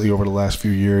 obviously, over the last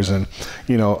few years. And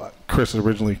Chris is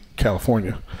originally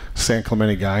California, San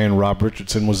Clemente guy, and Rob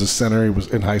Richardson was the center. He was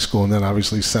in high school, and then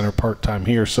obviously center part-time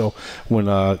here. So when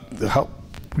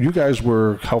you guys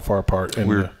were how far apart? We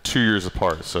were 2 years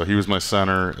apart. So he was my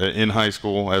center in high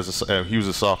school. He was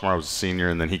a sophomore, I was a senior,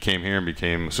 and then he came here and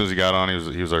became, as soon as he got on,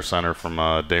 he was our center from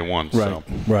day one. Right, so.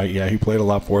 Right. Yeah, he played a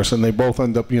lot for us, and they both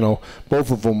end up, both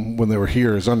of them when they were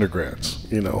here as undergrads.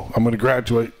 I'm going to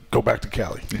graduate. Go back to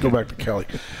Cali. Go back to Cali.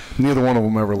 Neither one of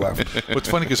them ever left. Well, it's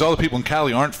funny because all the people in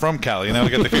Cali aren't from Cali, and now we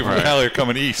got the people from Cali are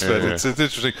coming east. But it's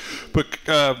interesting. But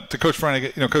to Coach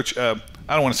Ferrante, Coach, I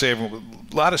don't want to say everyone.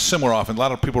 A lot of similar offense. A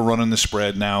lot of people running the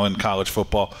spread now in college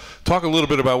football. Talk a little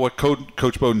bit about what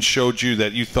Coach Bowden showed you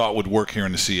that you thought would work here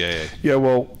in the CAA. Yeah,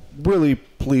 well, really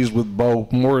pleased with Bo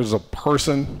more as a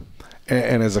person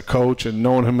and as a coach, and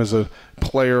knowing him as a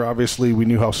player. Obviously, we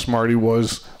knew how smart he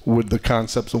was with the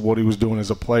concepts of what he was doing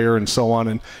as a player and so on.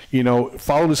 And,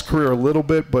 followed his career a little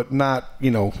bit, but not,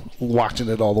 watching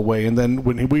it all the way. And then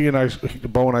when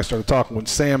Bo and I started talking, when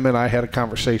Sam and I had a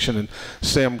conversation, and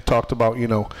Sam talked about,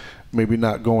 maybe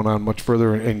not going on much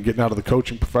further and getting out of the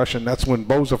coaching profession, that's when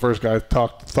Bo's the first guy I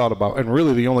thought about, and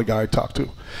really the only guy I talked to.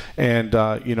 And,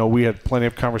 we had plenty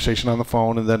of conversation on the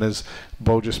phone, and then as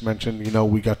Bo just mentioned,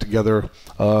 we got together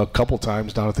a couple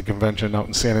times down at the convention out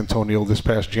in San Antonio this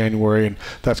past January, and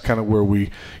that's kind of where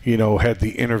we, had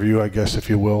the interview, I guess, if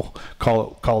you will.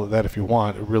 Call it that if you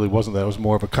want. It really wasn't that. It was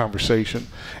more of a conversation.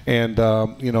 And,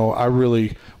 I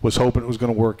really was hoping it was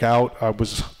going to work out.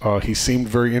 He seemed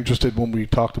very interested when we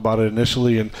talked about it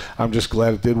initially, and I'm just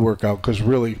glad it did work out, because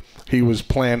really he was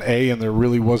plan A, and there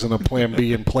really wasn't a plan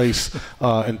B in place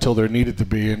until there needed to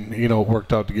be, and it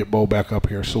worked out to get Bo back up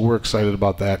here. So we're excited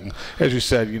about that. And as you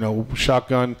said,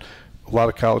 shotgun. A lot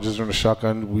of colleges are in a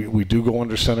shotgun. We do go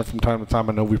under center from time to time.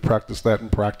 I know we practice that in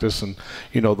practice, and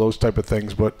those type of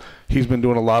things. But he's been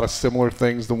doing a lot of similar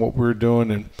things than what we're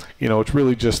doing, and it's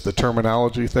really just the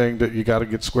terminology thing that you got to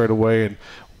get squared away. And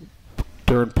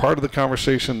during part of the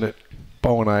conversation that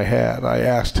Bo and I had, I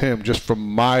asked him, just from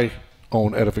my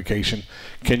own edification,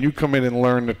 can you come in and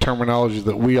learn the terminology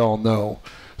that we all know,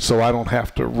 so I don't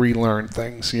have to relearn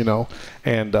things,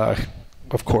 And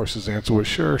Of course, his answer was,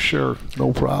 sure,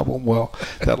 no problem. Well,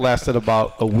 that lasted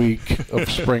about a week of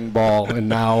spring ball, and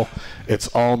now it's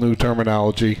all new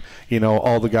terminology.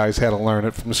 All the guys had to learn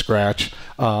it from scratch.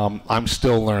 I'm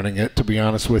still learning it, to be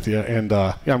honest with you, and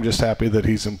I'm just happy that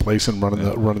he's in place and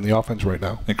running the offense right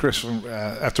now. And Chris,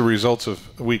 after results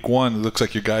of week 1, it looks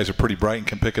like your guys are pretty bright and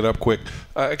can pick it up quick.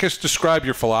 I guess describe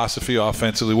your philosophy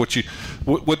offensively.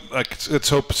 Let's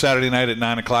hope Saturday night at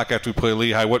 9 o'clock after we play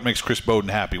Lehigh. What makes Chris Bowden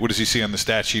happy? What does he see on the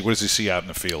stat sheet? What does he see out in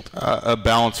the field? A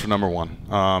balance for number one.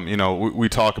 We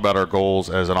talk about our goals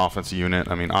as an offensive unit.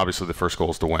 I mean, obviously the first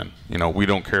goal is to win. We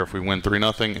don't care if we win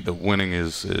 3-0. The winning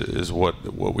is what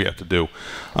we have to do.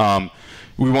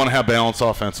 We want to have balance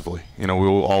offensively. We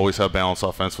will always have balance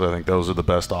offensively. I think those are the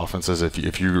best offenses.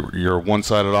 If you're a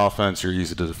one-sided offense, you're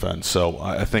easy to defend. So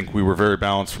I think we were very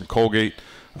balanced from Colgate.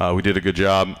 We did a good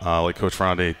job. Like Coach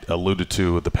Ferrante alluded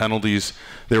to, the penalties.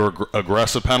 They were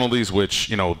aggressive penalties, which,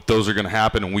 those are going to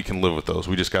happen, and we can live with those.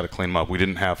 We just got to clean them up. We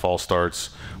didn't have false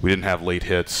starts. We didn't have late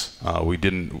hits. We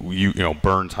didn't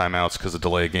burn timeouts because of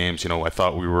delay games. I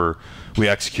thought we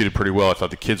executed pretty well. I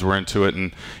thought the kids were into it.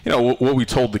 And, what we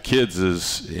told the kids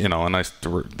is, and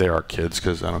they are kids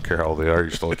because I don't care how old they are.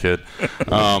 You're still a kid.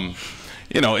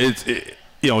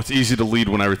 It's easy to lead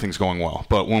when everything's going well.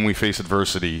 But when we face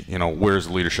adversity, where's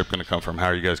the leadership going to come from? How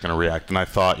are you guys going to react? And I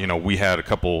thought, we had a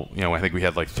couple, I think we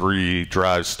had like 3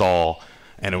 drives stall,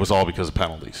 and it was all because of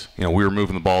penalties. We were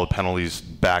moving the ball. The penalties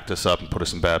backed us up and put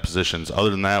us in bad positions. Other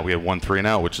than that, we had 1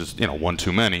 3-and-out, which is, 1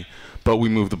 too many. But we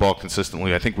moved the ball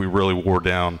consistently. I think we really wore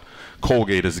down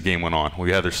Colgate as the game went on.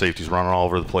 We had their safeties running all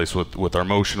over the place with our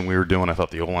motion we were doing. I thought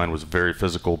the O-line was very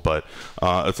physical, but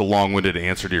it's a long-winded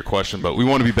answer to your question. But we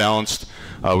want to be balanced.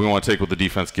 We want to take what the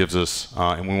defense gives us,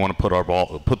 and we want to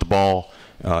put the ball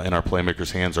in our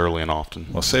playmakers' hands early and often.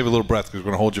 Well, save a little breath because we're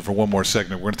going to hold you for one more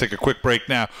segment. We're going to take a quick break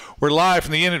now. We're live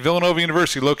from the Inn at Villanova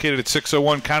University, located at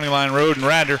 601 County Line Road in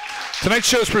Radnor. Tonight's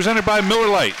show is presented by Miller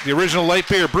Lite, the original light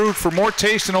beer brewed for more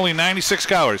taste and only 96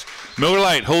 calories. Miller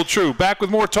Lite, hold true. Back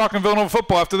with more Talking Villanova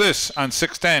football after this on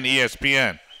 610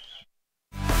 ESPN.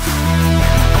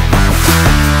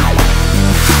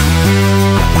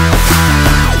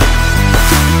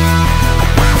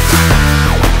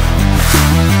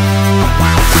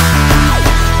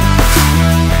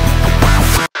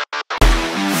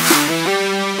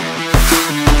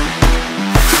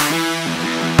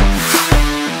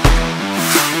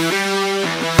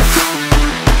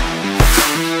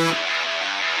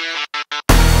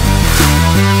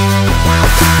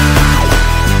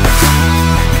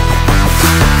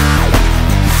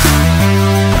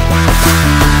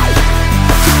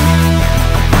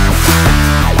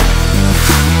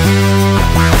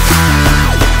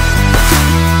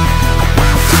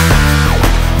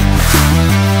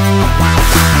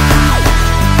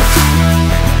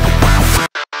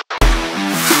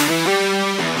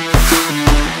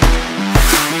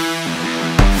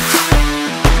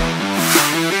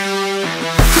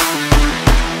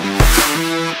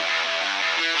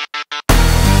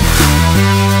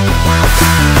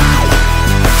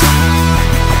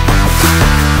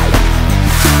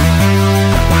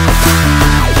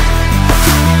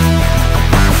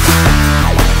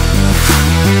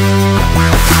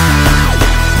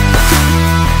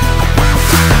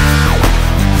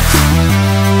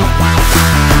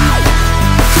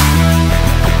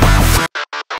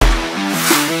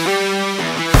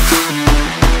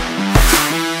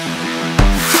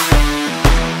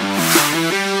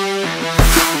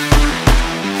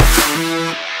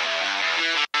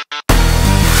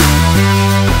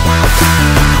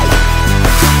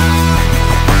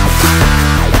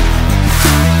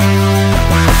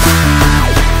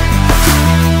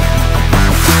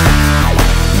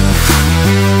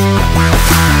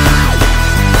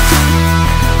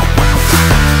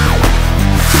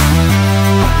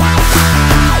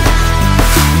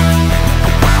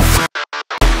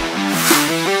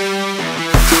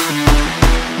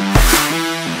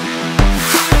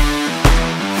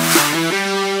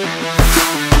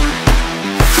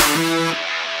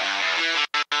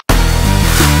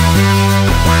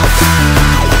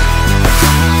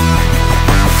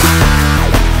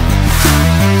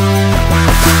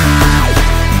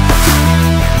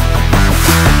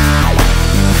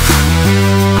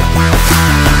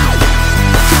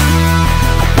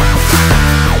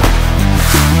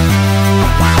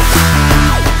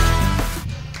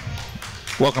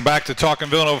 Welcome back to Talking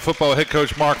Villanova Football with head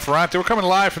coach Mark Ferrante. We're coming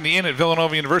live from the Inn at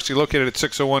Villanova University, located at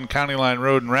 601 County Line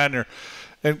Road in Radnor.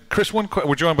 And Chris,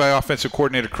 we're joined by offensive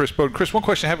coordinator Chris Bowden. Chris, one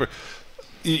question I have: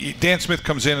 Dan Smith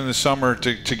comes in the summer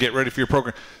to get ready for your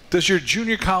program. Does your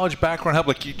junior college background help?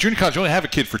 Like junior college, you only have a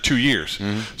kid for 2 years.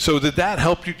 So did that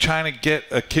help you trying to get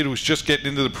a kid who's just getting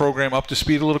into the program up to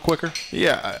speed a little quicker?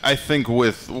 Yeah, I think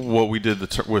with what we did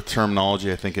with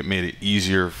terminology, I think it made it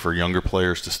easier for younger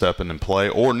players to step in and play,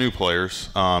 or new players,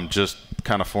 just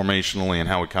kind of formationally and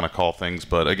how we kind of call things.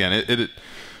 But again,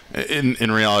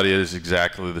 in reality, it is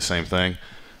exactly the same thing.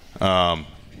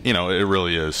 You know, it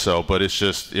really is. So, but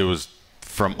it was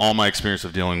from all my experience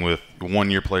of dealing with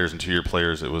 1-year players and 2-year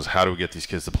players, it was how do we get these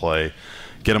kids to play,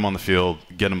 get them on the field,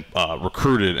 get them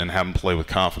recruited, and have them play with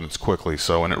confidence quickly.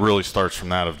 So, and it really starts from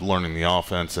that of learning the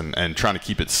offense and trying to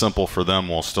keep it simple for them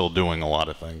while still doing a lot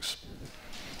of things.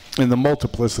 And the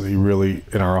multiplicity really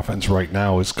in our offense right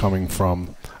now is coming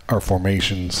from our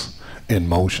formations and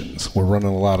motions. We're running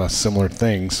a lot of similar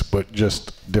things, but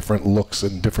just different looks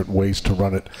and different ways to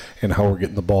run it, and how we're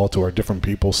getting the ball to our different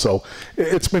people. So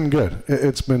it's been good.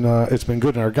 It's been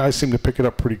good, and our guys seem to pick it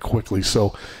up pretty quickly.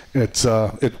 So it's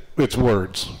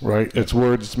words, right? It's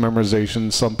words, it's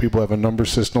memorization. Some people have a number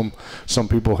system. Some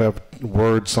people have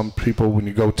words. Some people, when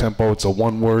you go tempo, it's a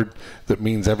one word that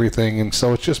means everything. And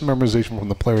so it's just memorization from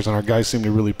the players, and our guys seem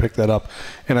to really pick that up.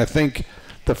 And I think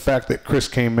the fact that Chris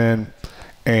came in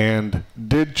and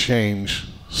did change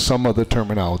some of the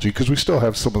terminology, because we still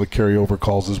have some of the carryover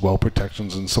calls as well,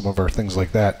 protections and some of our things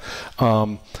like that,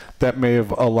 that may have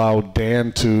allowed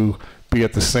Dan to be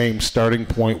at the same starting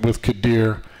point with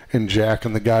Kadir and Jack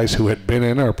and the guys who had been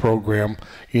in our program,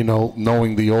 you know,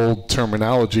 knowing the old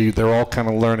terminology. They're all kind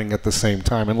of learning at the same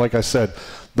time. And like I said,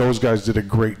 those guys did a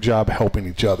great job helping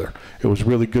each other. It was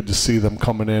really good to see them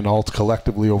coming in all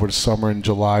collectively over the summer in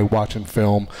July, watching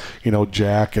film. You know,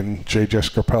 Jack and J.J.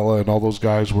 Scarpella and all those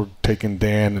guys were taking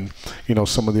Dan and, you know,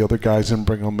 some of the other guys and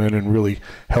bringing them in and really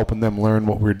helping them learn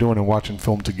what we were doing and watching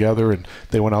film together. And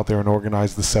they went out there and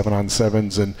organized the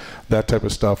 7-on-7s and that type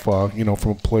of stuff, you know,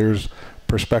 from a player's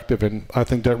perspective. And I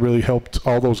think that really helped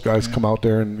all those guys come out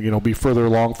there and, you know, be further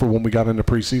along for when we got into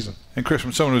preseason. And Chris,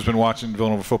 from someone who's been watching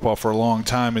Villanova football for a long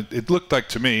time, it looked like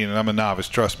to me, and I'm a novice,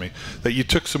 trust me, that you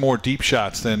took some more deep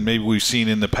shots than maybe we've seen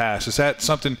in the past. Is that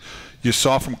something you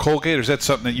saw from Colgate, or is that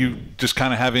something that you just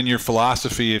kind of have in your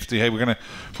philosophy? Hey, we're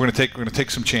gonna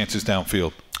take some chances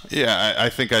downfield. Yeah, I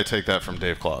think I take that from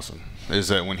Dave Clausen. Is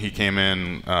that when he came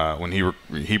in, when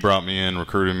he brought me in,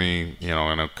 recruited me, you know,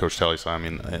 and Coach Telly saw me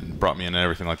and brought me in and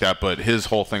everything like that. But his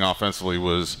whole thing offensively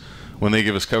was, when they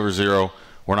give us cover zero,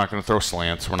 we're not going to throw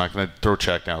slants, we're not going to throw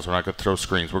checkdowns, we're not going to throw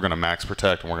screens. We're going to max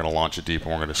protect, and we're going to launch it deep,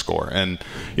 and we're going to score. And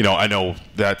you know, I know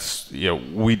that's, you know,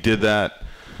 we did that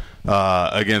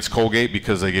against Colgate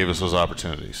because they gave us those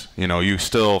opportunities. You know, you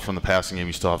still, from the passing game,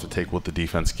 you still have to take what the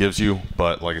defense gives you.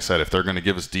 But like I said, if they're going to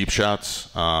give us deep shots,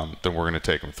 then we're going to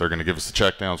take them. If they're going to give us the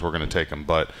checkdowns, we're going to take them.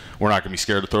 But we're not going to be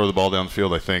scared to throw the ball down the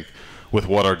field. I think with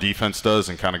what our defense does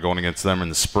and kind of going against them in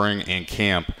the spring and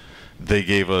camp, they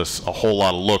gave us a whole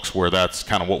lot of looks where that's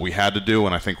kind of what we had to do.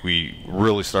 And I think we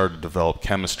really started to develop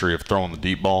chemistry of throwing the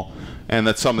deep ball. And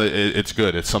that's something that it's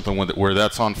good. It's something where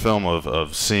that's on film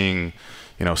of seeing,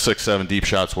 you know, 6-7 deep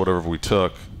shots, whatever we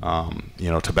took,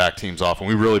 you know, to back teams off. And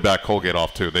we really backed Colgate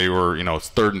off too. They were, you know, it's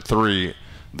 3rd and 3.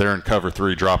 They're in cover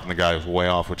 3, dropping the guys way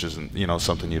off, which isn't, you know,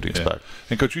 something you'd expect.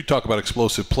 And Coach, you talk about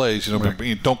explosive plays. You know,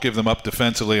 right. Don't give them up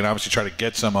defensively, and obviously try to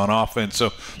get some on offense. So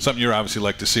something you obviously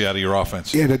like to see out of your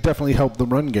offense. Yeah, that definitely helped the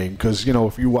run game, because, you know,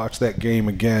 if you watch that game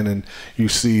again and you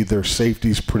see their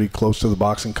safeties pretty close to the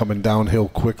box and coming downhill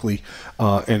quickly,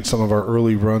 and some of our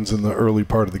early runs in the early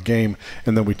part of the game,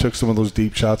 and then we took some of those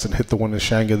deep shots and hit the one to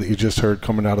Shanga that you just heard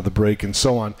coming out of the break and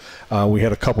so on. We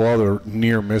had a couple other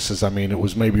near misses. I mean, it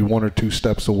was maybe 1 or 2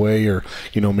 steps away, or,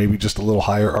 you know, maybe just a little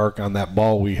higher arc on that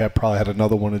ball. We had probably had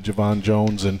another one of Javon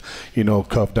Jones and, you know,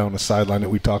 cuff down the sideline that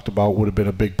we talked about would have been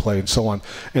a big play and so on.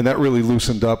 And that really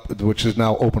loosened up, which has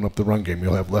now opened up the run game.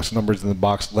 You'll have less numbers in the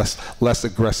box, less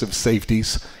aggressive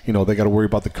safeties. You know, they got to worry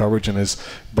about the coverage. And as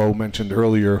Bo mentioned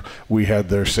earlier, we had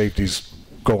their safeties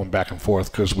going back and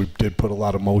forth because we did put a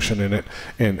lot of motion in it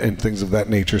and things of that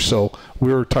nature. So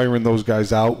we were tiring those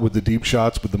guys out with the deep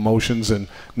shots, with the motions, and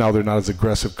now they're not as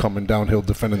aggressive coming downhill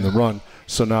defending the run.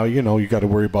 So now, you know, you got to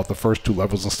worry about the first 2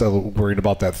 levels instead of worrying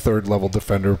about that 3rd level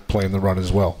defender playing the run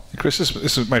as well. Chris,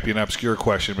 this might be an obscure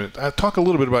question, but talk a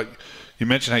little bit about, you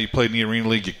mentioned how you played in the Arena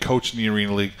League, you coached in the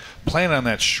Arena League, playing on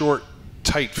that short,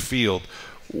 tight field.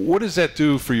 What does that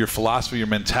do for your philosophy, your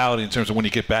mentality in terms of when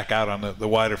you get back out on the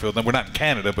wider field? Now, we're not in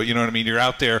Canada, but you know what I mean? You're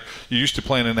out there, you're used to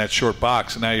playing in that short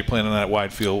box, and now you're playing on that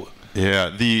wide field. Yeah,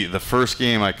 the first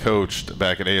game I coached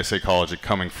back at ASA College,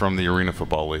 coming from the Arena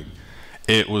Football League,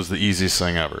 it was the easiest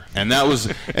thing ever. And that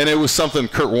was, and it was something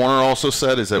Kurt Warner also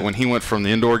said, is that when he went from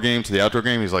the indoor game to the outdoor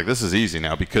game, he's like, this is easy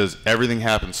now because everything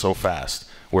happens so fast.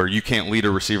 where you can't lead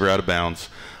a receiver out of bounds.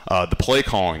 The play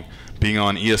calling, being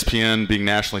on ESPN, being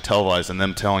nationally televised, and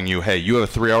them telling you, hey, you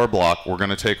have a 3-hour block, we're going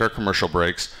to take our commercial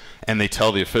breaks, and they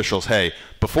tell the officials, hey,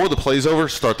 before the play's over,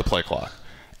 start the play clock.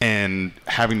 And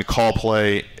having to call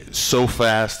play so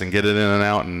fast and get it in and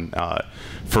out, and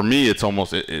for me, it's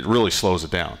almost, it really slows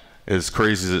it down, as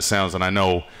crazy as it sounds. And I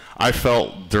know I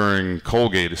felt during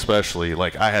Colgate especially,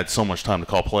 like I had so much time to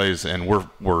call plays, and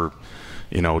we're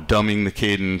you know, dumbing the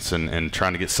cadence and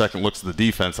trying to get second looks at the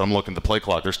defense. I'm looking at the play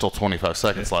clock. There's still 25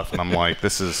 seconds left, and I'm like,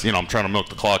 this is, you know, I'm trying to milk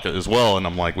the clock as well, and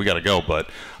I'm like, we got to go. But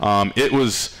it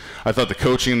was, I thought the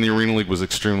coaching in the Arena League was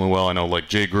extremely well. I know, like,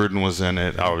 Jay Gruden was in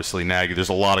it, obviously Nagy. There's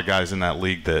a lot of guys in that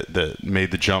league that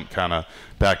made the jump kind of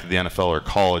back to the NFL or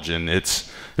college, and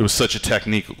it was such a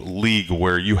technique league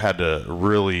where you had to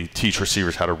really teach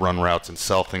receivers how to run routes and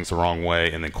sell things the wrong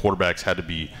way, and then quarterbacks had to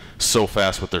be so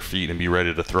fast with their feet and be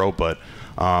ready to throw. But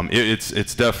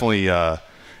it's definitely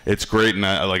it's great, and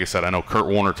like I said, I know Kurt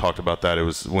Warner talked about that. It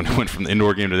was when he went from the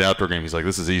indoor game to the outdoor game. He's like,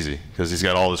 this is easy because he's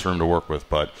got all this room to work with.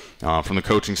 But from the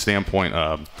coaching standpoint,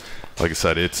 like I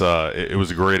said, it was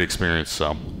a great experience.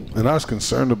 So. And I was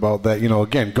concerned about that. You know,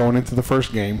 again, going into the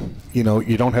first game, you know,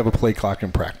 you don't have a play clock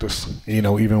in practice. You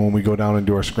know, even when we go down and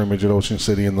do our scrimmage at Ocean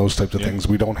City and those types of things,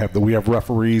 we don't have we have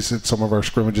referees at some of our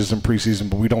scrimmages in preseason,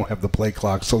 but we don't have the play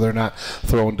clock, so they're not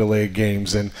throwing delayed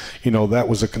games. And, you know, that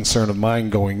was a concern of mine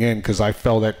going in because I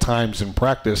felt at times in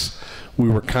practice we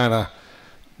were kind of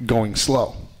going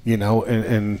slow, you know,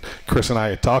 and Chris and I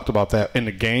had talked about that in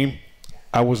the game.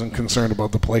 I wasn't concerned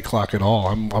about the play clock at all.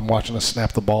 I'm watching us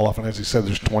snap the ball off, and as he said,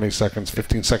 there's 20 seconds,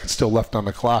 15 seconds still left on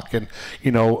the clock. And,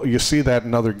 you know, you see that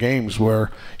in other games where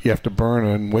you have to burn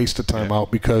and waste a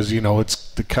timeout because, you know,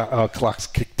 it's the clock's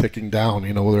ticking down,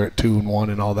 you know, they're at 2 and 1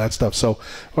 and all that stuff. So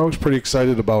I was pretty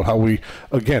excited about how we,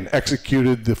 again,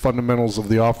 executed the fundamentals of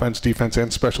the offense, defense,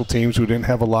 and special teams. We didn't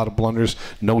have a lot of blunders,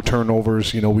 no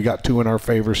turnovers. You know, we got 2 in our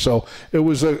favor. So it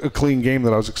was a clean game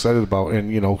that I was excited about.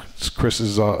 And, you know,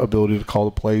 Chris's ability to call the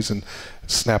plays and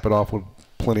snap it off with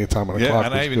plenty of time on the clock. Yeah,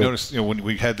 and I even noticed, you know, when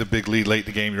we had the big lead late in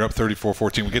the game, you're up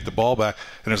 34-14, we get the ball back,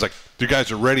 and it's like, you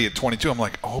guys are ready at 22. I'm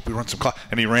like, I hope we run some clock.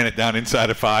 And he ran it down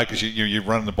inside at 5 because you're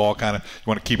running the ball kind of, you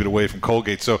want to keep it away from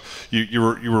Colgate. So you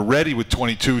were ready with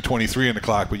 22, 23 on the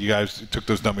clock, but you guys took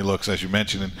those dummy looks, as you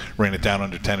mentioned, and ran it down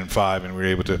under 10 and 5, and we were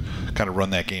able to kind of run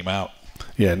that game out.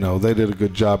 Yeah, no, they did a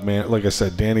good job, man. Like I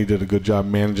said, Danny did a good job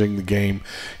managing the game.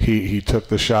 He took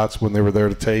the shots when they were there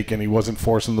to take, and he wasn't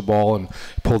forcing the ball and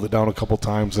pulled it down a couple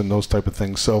times and those type of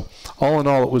things. So all in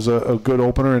all, it was a good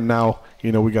opener, and now,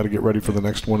 you know, we got to get ready for the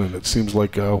next one, and it seems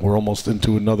like we're almost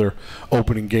into another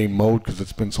opening game mode because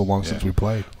it's been so long since we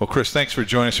played. Well, Chris, thanks for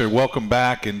joining us here. Welcome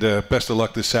back, and best of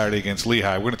luck this Saturday against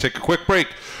Lehigh. We're going to take a quick break.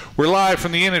 We're live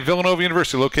from the Inn at Villanova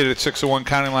University, located at 601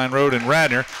 County Line Road in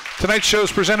Radnor. Tonight's show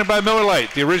is presented by Miller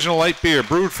Lite, the original light beer,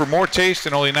 brewed for more taste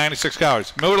in only 96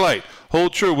 calories. Miller Lite,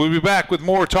 hold true. We'll be back with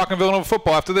more Talking Villanova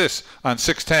football after this on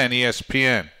 610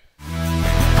 ESPN.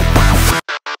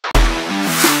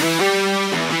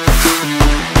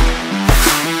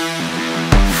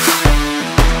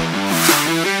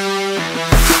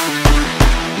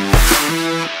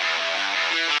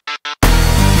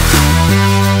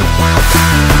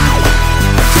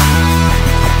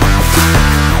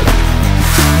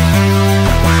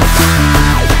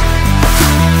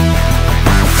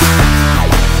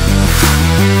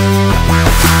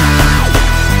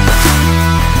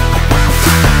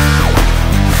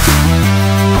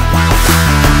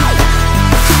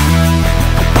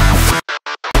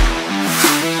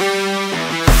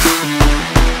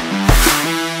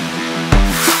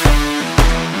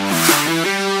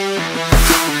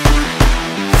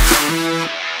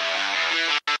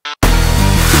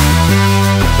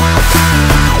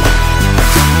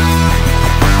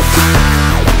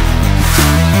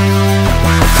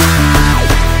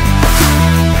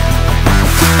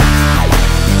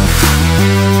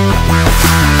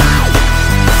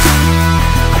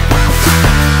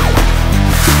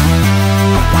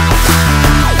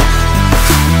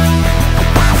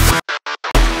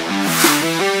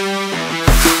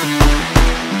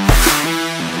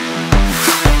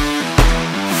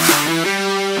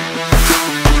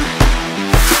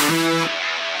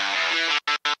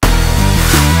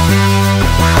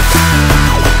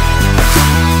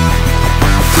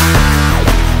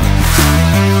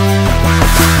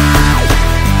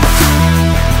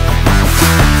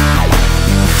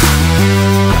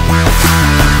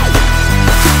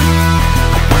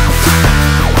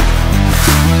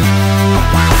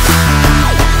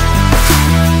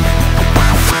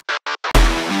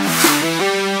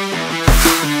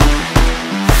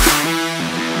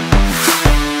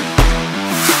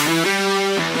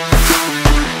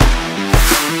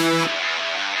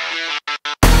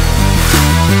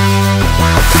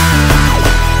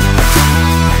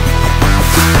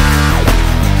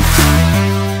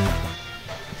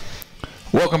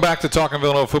 back to Talking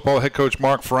Villanova Football. Head coach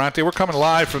Mark Ferrante. We're coming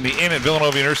live from the Inn at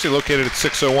Villanova University, located at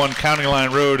 601 County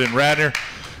Line Road in Radnor.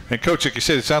 And, Coach, like you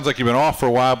said, it sounds like you've been off for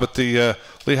a while, but the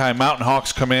Lehigh Mountain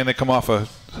Hawks come in. They come off a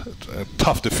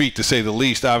tough defeat, to say the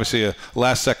least. Obviously, a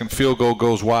last-second field goal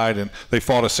goes wide, and they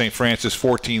fall to St. Francis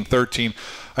 14-13.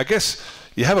 I guess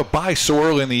you have a bye so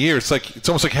early in the year. It's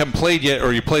almost like you haven't played yet,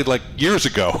 or you played like years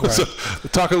ago. Right. So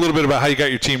talk a little bit about how you got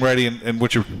your team ready and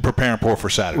what you're preparing for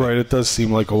Saturday. Right. It does seem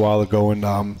like a while ago,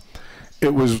 and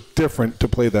it was different to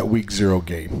play that week 0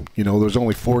 game. You know, there's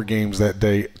only 4 games that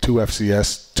day, 2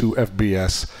 FCS, 2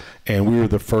 FBS, and we were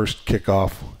the first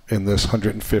kickoff in this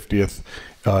 150th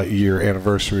year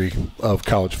anniversary of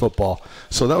college football.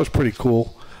 So that was pretty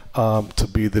cool to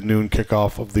be the noon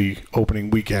kickoff of the opening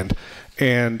weekend.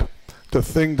 And the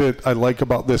thing that I like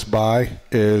about this bye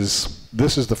is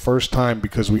this is the first time,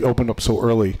 because we opened up so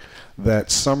early, that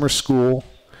summer school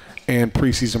and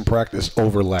preseason practice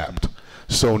overlapped.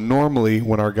 So normally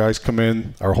when our guys come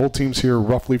in, our whole team's here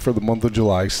roughly for the month of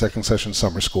July, second session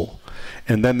summer school.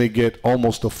 And then they get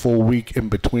almost a full week in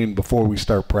between before we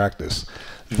start practice.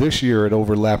 This year it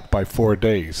overlapped by 4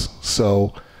 days.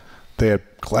 So they had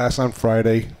class on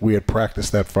Friday. We had practice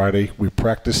that Friday. We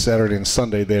practiced Saturday and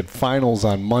Sunday. They had finals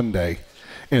on Monday,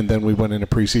 and then we went into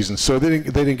preseason. So they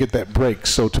didn't get that break.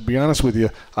 So to be honest with you,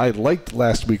 I liked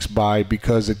last week's bye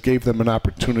because it gave them an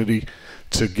opportunity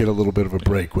to get a little bit of a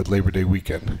break with Labor Day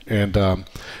weekend. And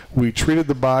we treated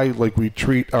the bye like we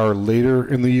treat our later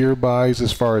in the year byes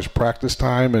as far as practice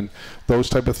time and those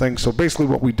type of things. So basically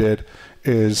what we did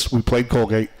is we played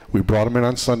Colgate. We brought them in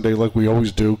on Sunday like we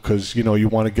always do because, you know, you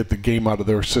want to get the game out of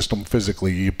their system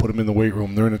physically. You put them in the weight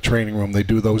room. They're in a training room. They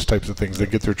do those types of things. They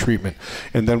get their treatment.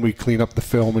 And then we clean up the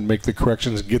film and make the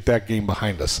corrections and get that game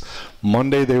behind us.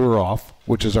 Monday they were off,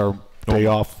 which is our day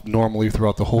off normally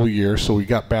throughout the whole year, so we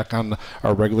got back on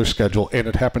our regular schedule, and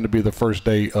it happened to be the first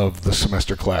day of the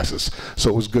semester classes. So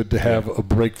it was good to have a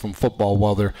break from football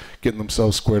while they're getting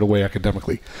themselves squared away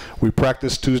academically. We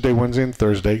practiced Tuesday, Wednesday, and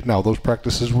Thursday. Now, those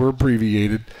practices were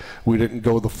abbreviated. We didn't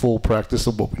go the full practice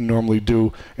of what we normally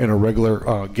do in a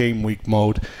regular game week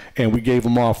mode, and we gave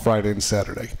them off Friday and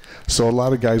Saturday. So a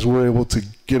lot of guys were able to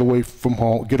get away from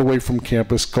home, get away from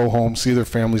campus, go home, see their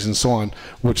families, and so on,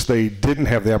 which they didn't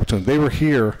have the opportunity. They were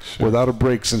here without a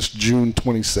break since June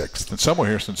 26th. And some were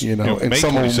here since and May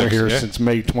some of them were here 26th, since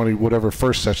May 20, whatever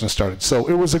first session started. So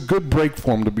it was a good break for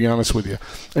them, to be honest with you.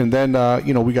 And then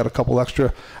we got a couple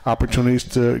extra opportunities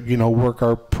to work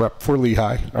our prep for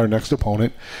Lehigh, our next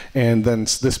opponent. And then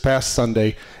this past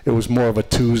Sunday, it was more of a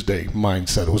Tuesday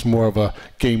mindset. It was more of a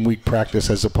game week practice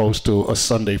as opposed to a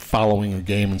Sunday following a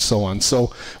game and so on.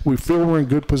 So we feel we're in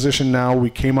good position now. We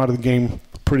came out of the game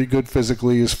pretty good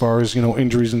physically as far as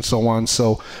injuries and so on.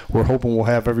 So we're hoping we'll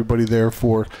have everybody there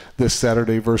for this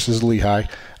Saturday versus Lehigh.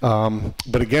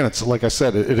 But again, it's like I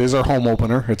said, it is our home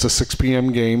opener. It's a 6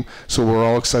 p.m. game, so we're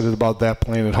all excited about that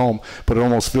playing at home. But it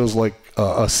almost feels like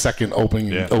a second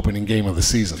opening game of the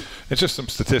season. It's just some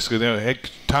statistically.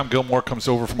 Tom Gilmore comes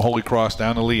over from Holy Cross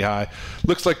down to Lehigh.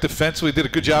 Looks like defensively did a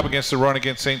good job against the run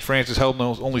against St. Francis, held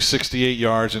only 68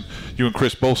 yards. And you and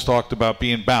Chris both talked about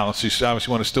being balanced. You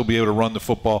obviously want to still be able to run the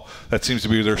football. That seems to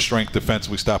be their strength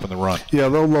defensively, stopping the run. Yeah,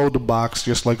 they'll load the box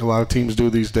just like a lot of teams do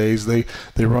these days. They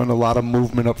run a lot of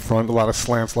movement up front, a lot of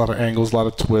slants, a lot of angles, a lot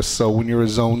of twists. So when you're a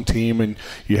zone team and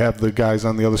you have the guys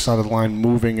on the other side of the line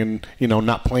moving and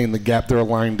not playing the gap they're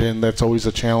aligned in, that's always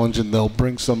a challenge. And they'll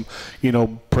bring some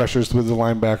pressures with the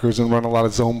linebackers and run a lot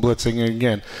of zone blitzing. And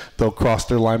again, they'll cross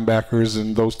their linebackers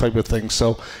and those type of things.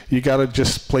 So you got to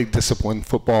just play disciplined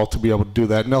football to be able to do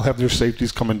that. And they'll have their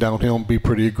safeties coming downhill and be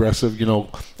pretty aggressive.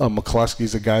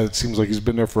 McCluskey's a guy that seems like he's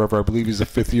been there forever. I believe he's a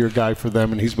fifth-year guy for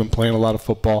them, and he's been playing a lot of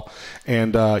football.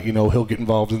 And he'll get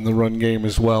involved in the run game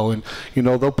as well. And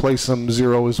they'll play some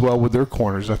zero as well with their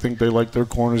corners. I think they like their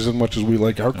corners as much as we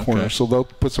like our corners. So they'll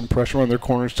put some pressure on their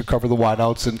corners to cover the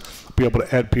wideouts and be able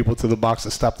to add people to the box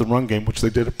to stop the run game, which they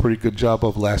did a pretty good job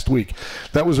of last week.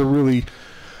 That was a really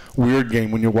weird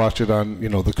game when you watch it on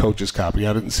the coach's copy.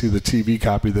 I didn't see the TV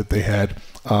copy that they had.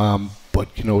 But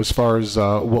as far as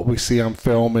what we see on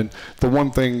film, and the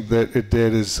one thing that it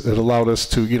did is it allowed us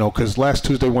to, because last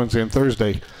Tuesday, Wednesday, and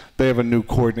Thursday, they have a new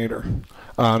coordinator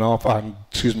on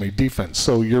defense.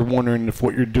 So you're wondering if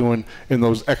what you're doing in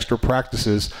those extra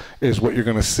practices is what you're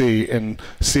going to see. And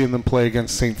seeing them play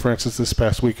against St. Francis this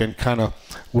past weekend kind of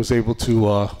was able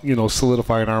to,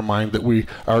 solidify in our mind that we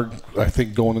are, I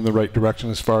think, going in the right direction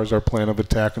as far as our plan of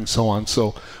attack and so on.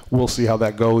 So we'll see how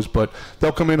that goes. But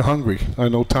they'll come in hungry. I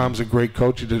know Tom's a great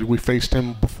coach. We faced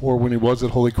him before when he was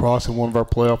at Holy Cross in one of our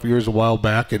playoff years a while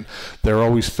back, and they're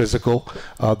always physical.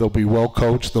 They'll be well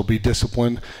coached. They'll be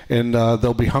disciplined, and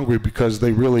they'll be hungry because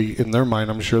they really, in their mind,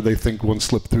 I'm sure they think one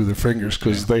slipped through their fingers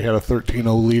because they had a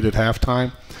 13-0 lead at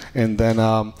halftime, and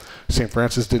then St.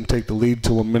 Francis didn't take the lead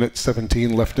till a minute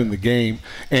 17 left in the game.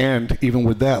 And even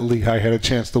with that, Lehigh had a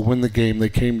chance to win the game. They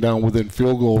came down within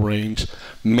field goal range,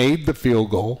 made the field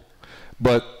goal,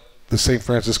 but the St.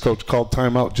 Francis coach called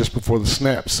timeout just before the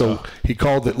snap. So he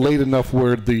called it late enough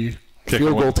where the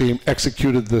field goal team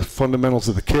executed the fundamentals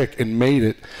of the kick and made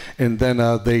it, and then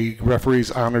the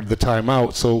referees honored the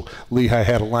timeout, so Lehigh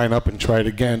had to line up and try it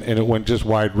again, and it went just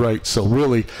wide right. So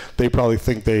really, they probably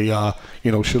think they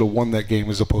should have won that game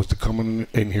as opposed to coming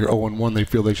in here 0-1. They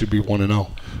feel they should be 1-0.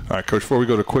 All right, Coach, before we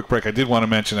go to a quick break, I did want to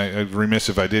mention, I'd remiss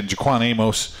if I didn't, Jaquan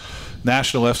Amos,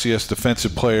 National FCS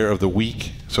Defensive Player of the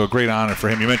Week. So a great honor for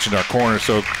him. You mentioned our corner,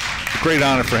 so great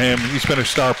honor for him. He's been a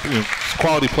star,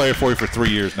 quality player for you for 3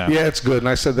 years now. Yeah, it's good. And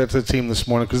I said that to the team this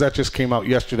morning because that just came out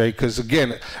yesterday. Because,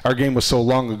 again, our game was so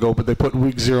long ago, but they put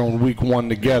Week 0 and Week 1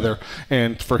 together.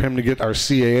 And for him to get our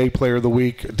CAA Player of the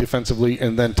Week defensively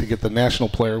and then to get the National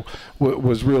Player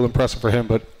was real impressive for him.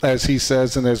 But as he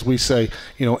says and as we say,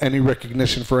 any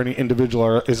recognition for any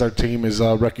individual as our team is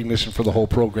recognition for the whole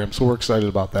program. So we're excited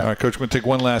about that. All right, Coach, we're going to take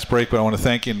one last break, but I want to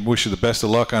thank you and wish you the best of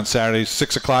luck on Saturday,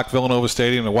 6 o'clock, Villanova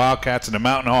Stadium, the Wildcats and the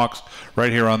Mountain Hawks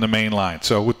right here on the main line.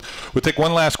 So we'll take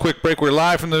one last quick break. We're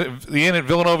live from the Inn at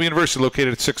Villanova University,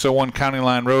 located at 601 County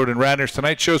Line Road in Radnor.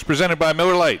 Tonight's show is presented by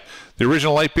Miller Lite, the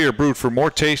original light beer brewed for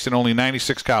more taste and only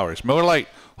 96 calories. Miller Lite,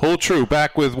 hold true.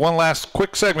 Back with one last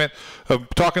quick segment of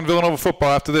Talking Villanova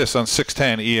Football after this on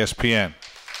 610 ESPN.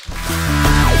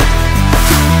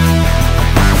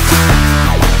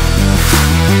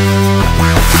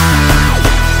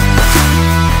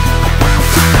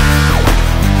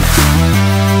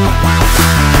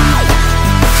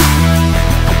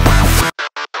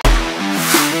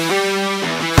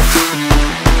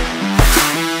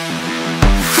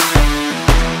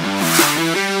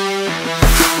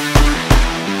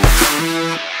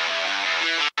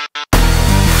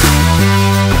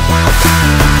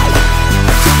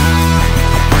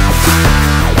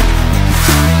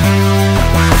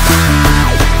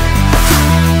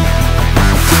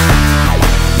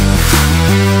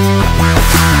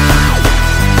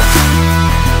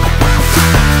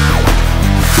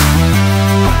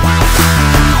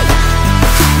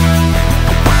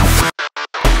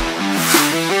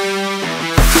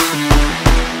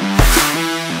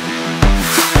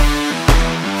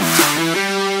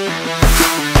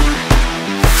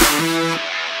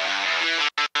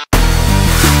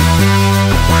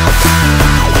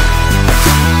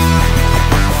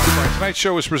 Tonight's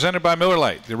show is presented by Miller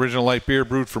Lite, the original light beer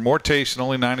brewed for more taste and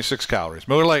only 96 calories.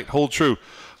 Miller Lite, hold true.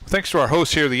 Thanks to our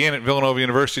hosts here at the Inn at Villanova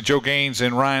University, Joe Gaines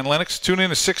and Ryan Lennox. Tune in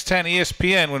to 610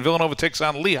 ESPN when Villanova takes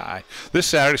on Lehigh this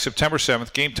Saturday, September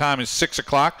 7th. Game time is 6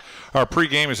 o'clock. Our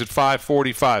pregame is at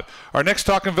 5:45. Our next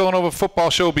Talking Villanova football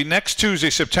show will be next Tuesday,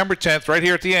 September 10th, right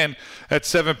here at the Inn at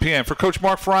 7 p.m. For Coach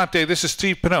Mark Ferrante, this is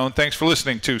Steve Pannone. Thanks for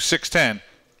listening to 610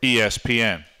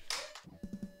 ESPN.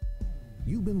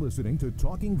 You've been listening to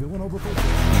Talking Villanova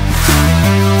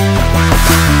Football.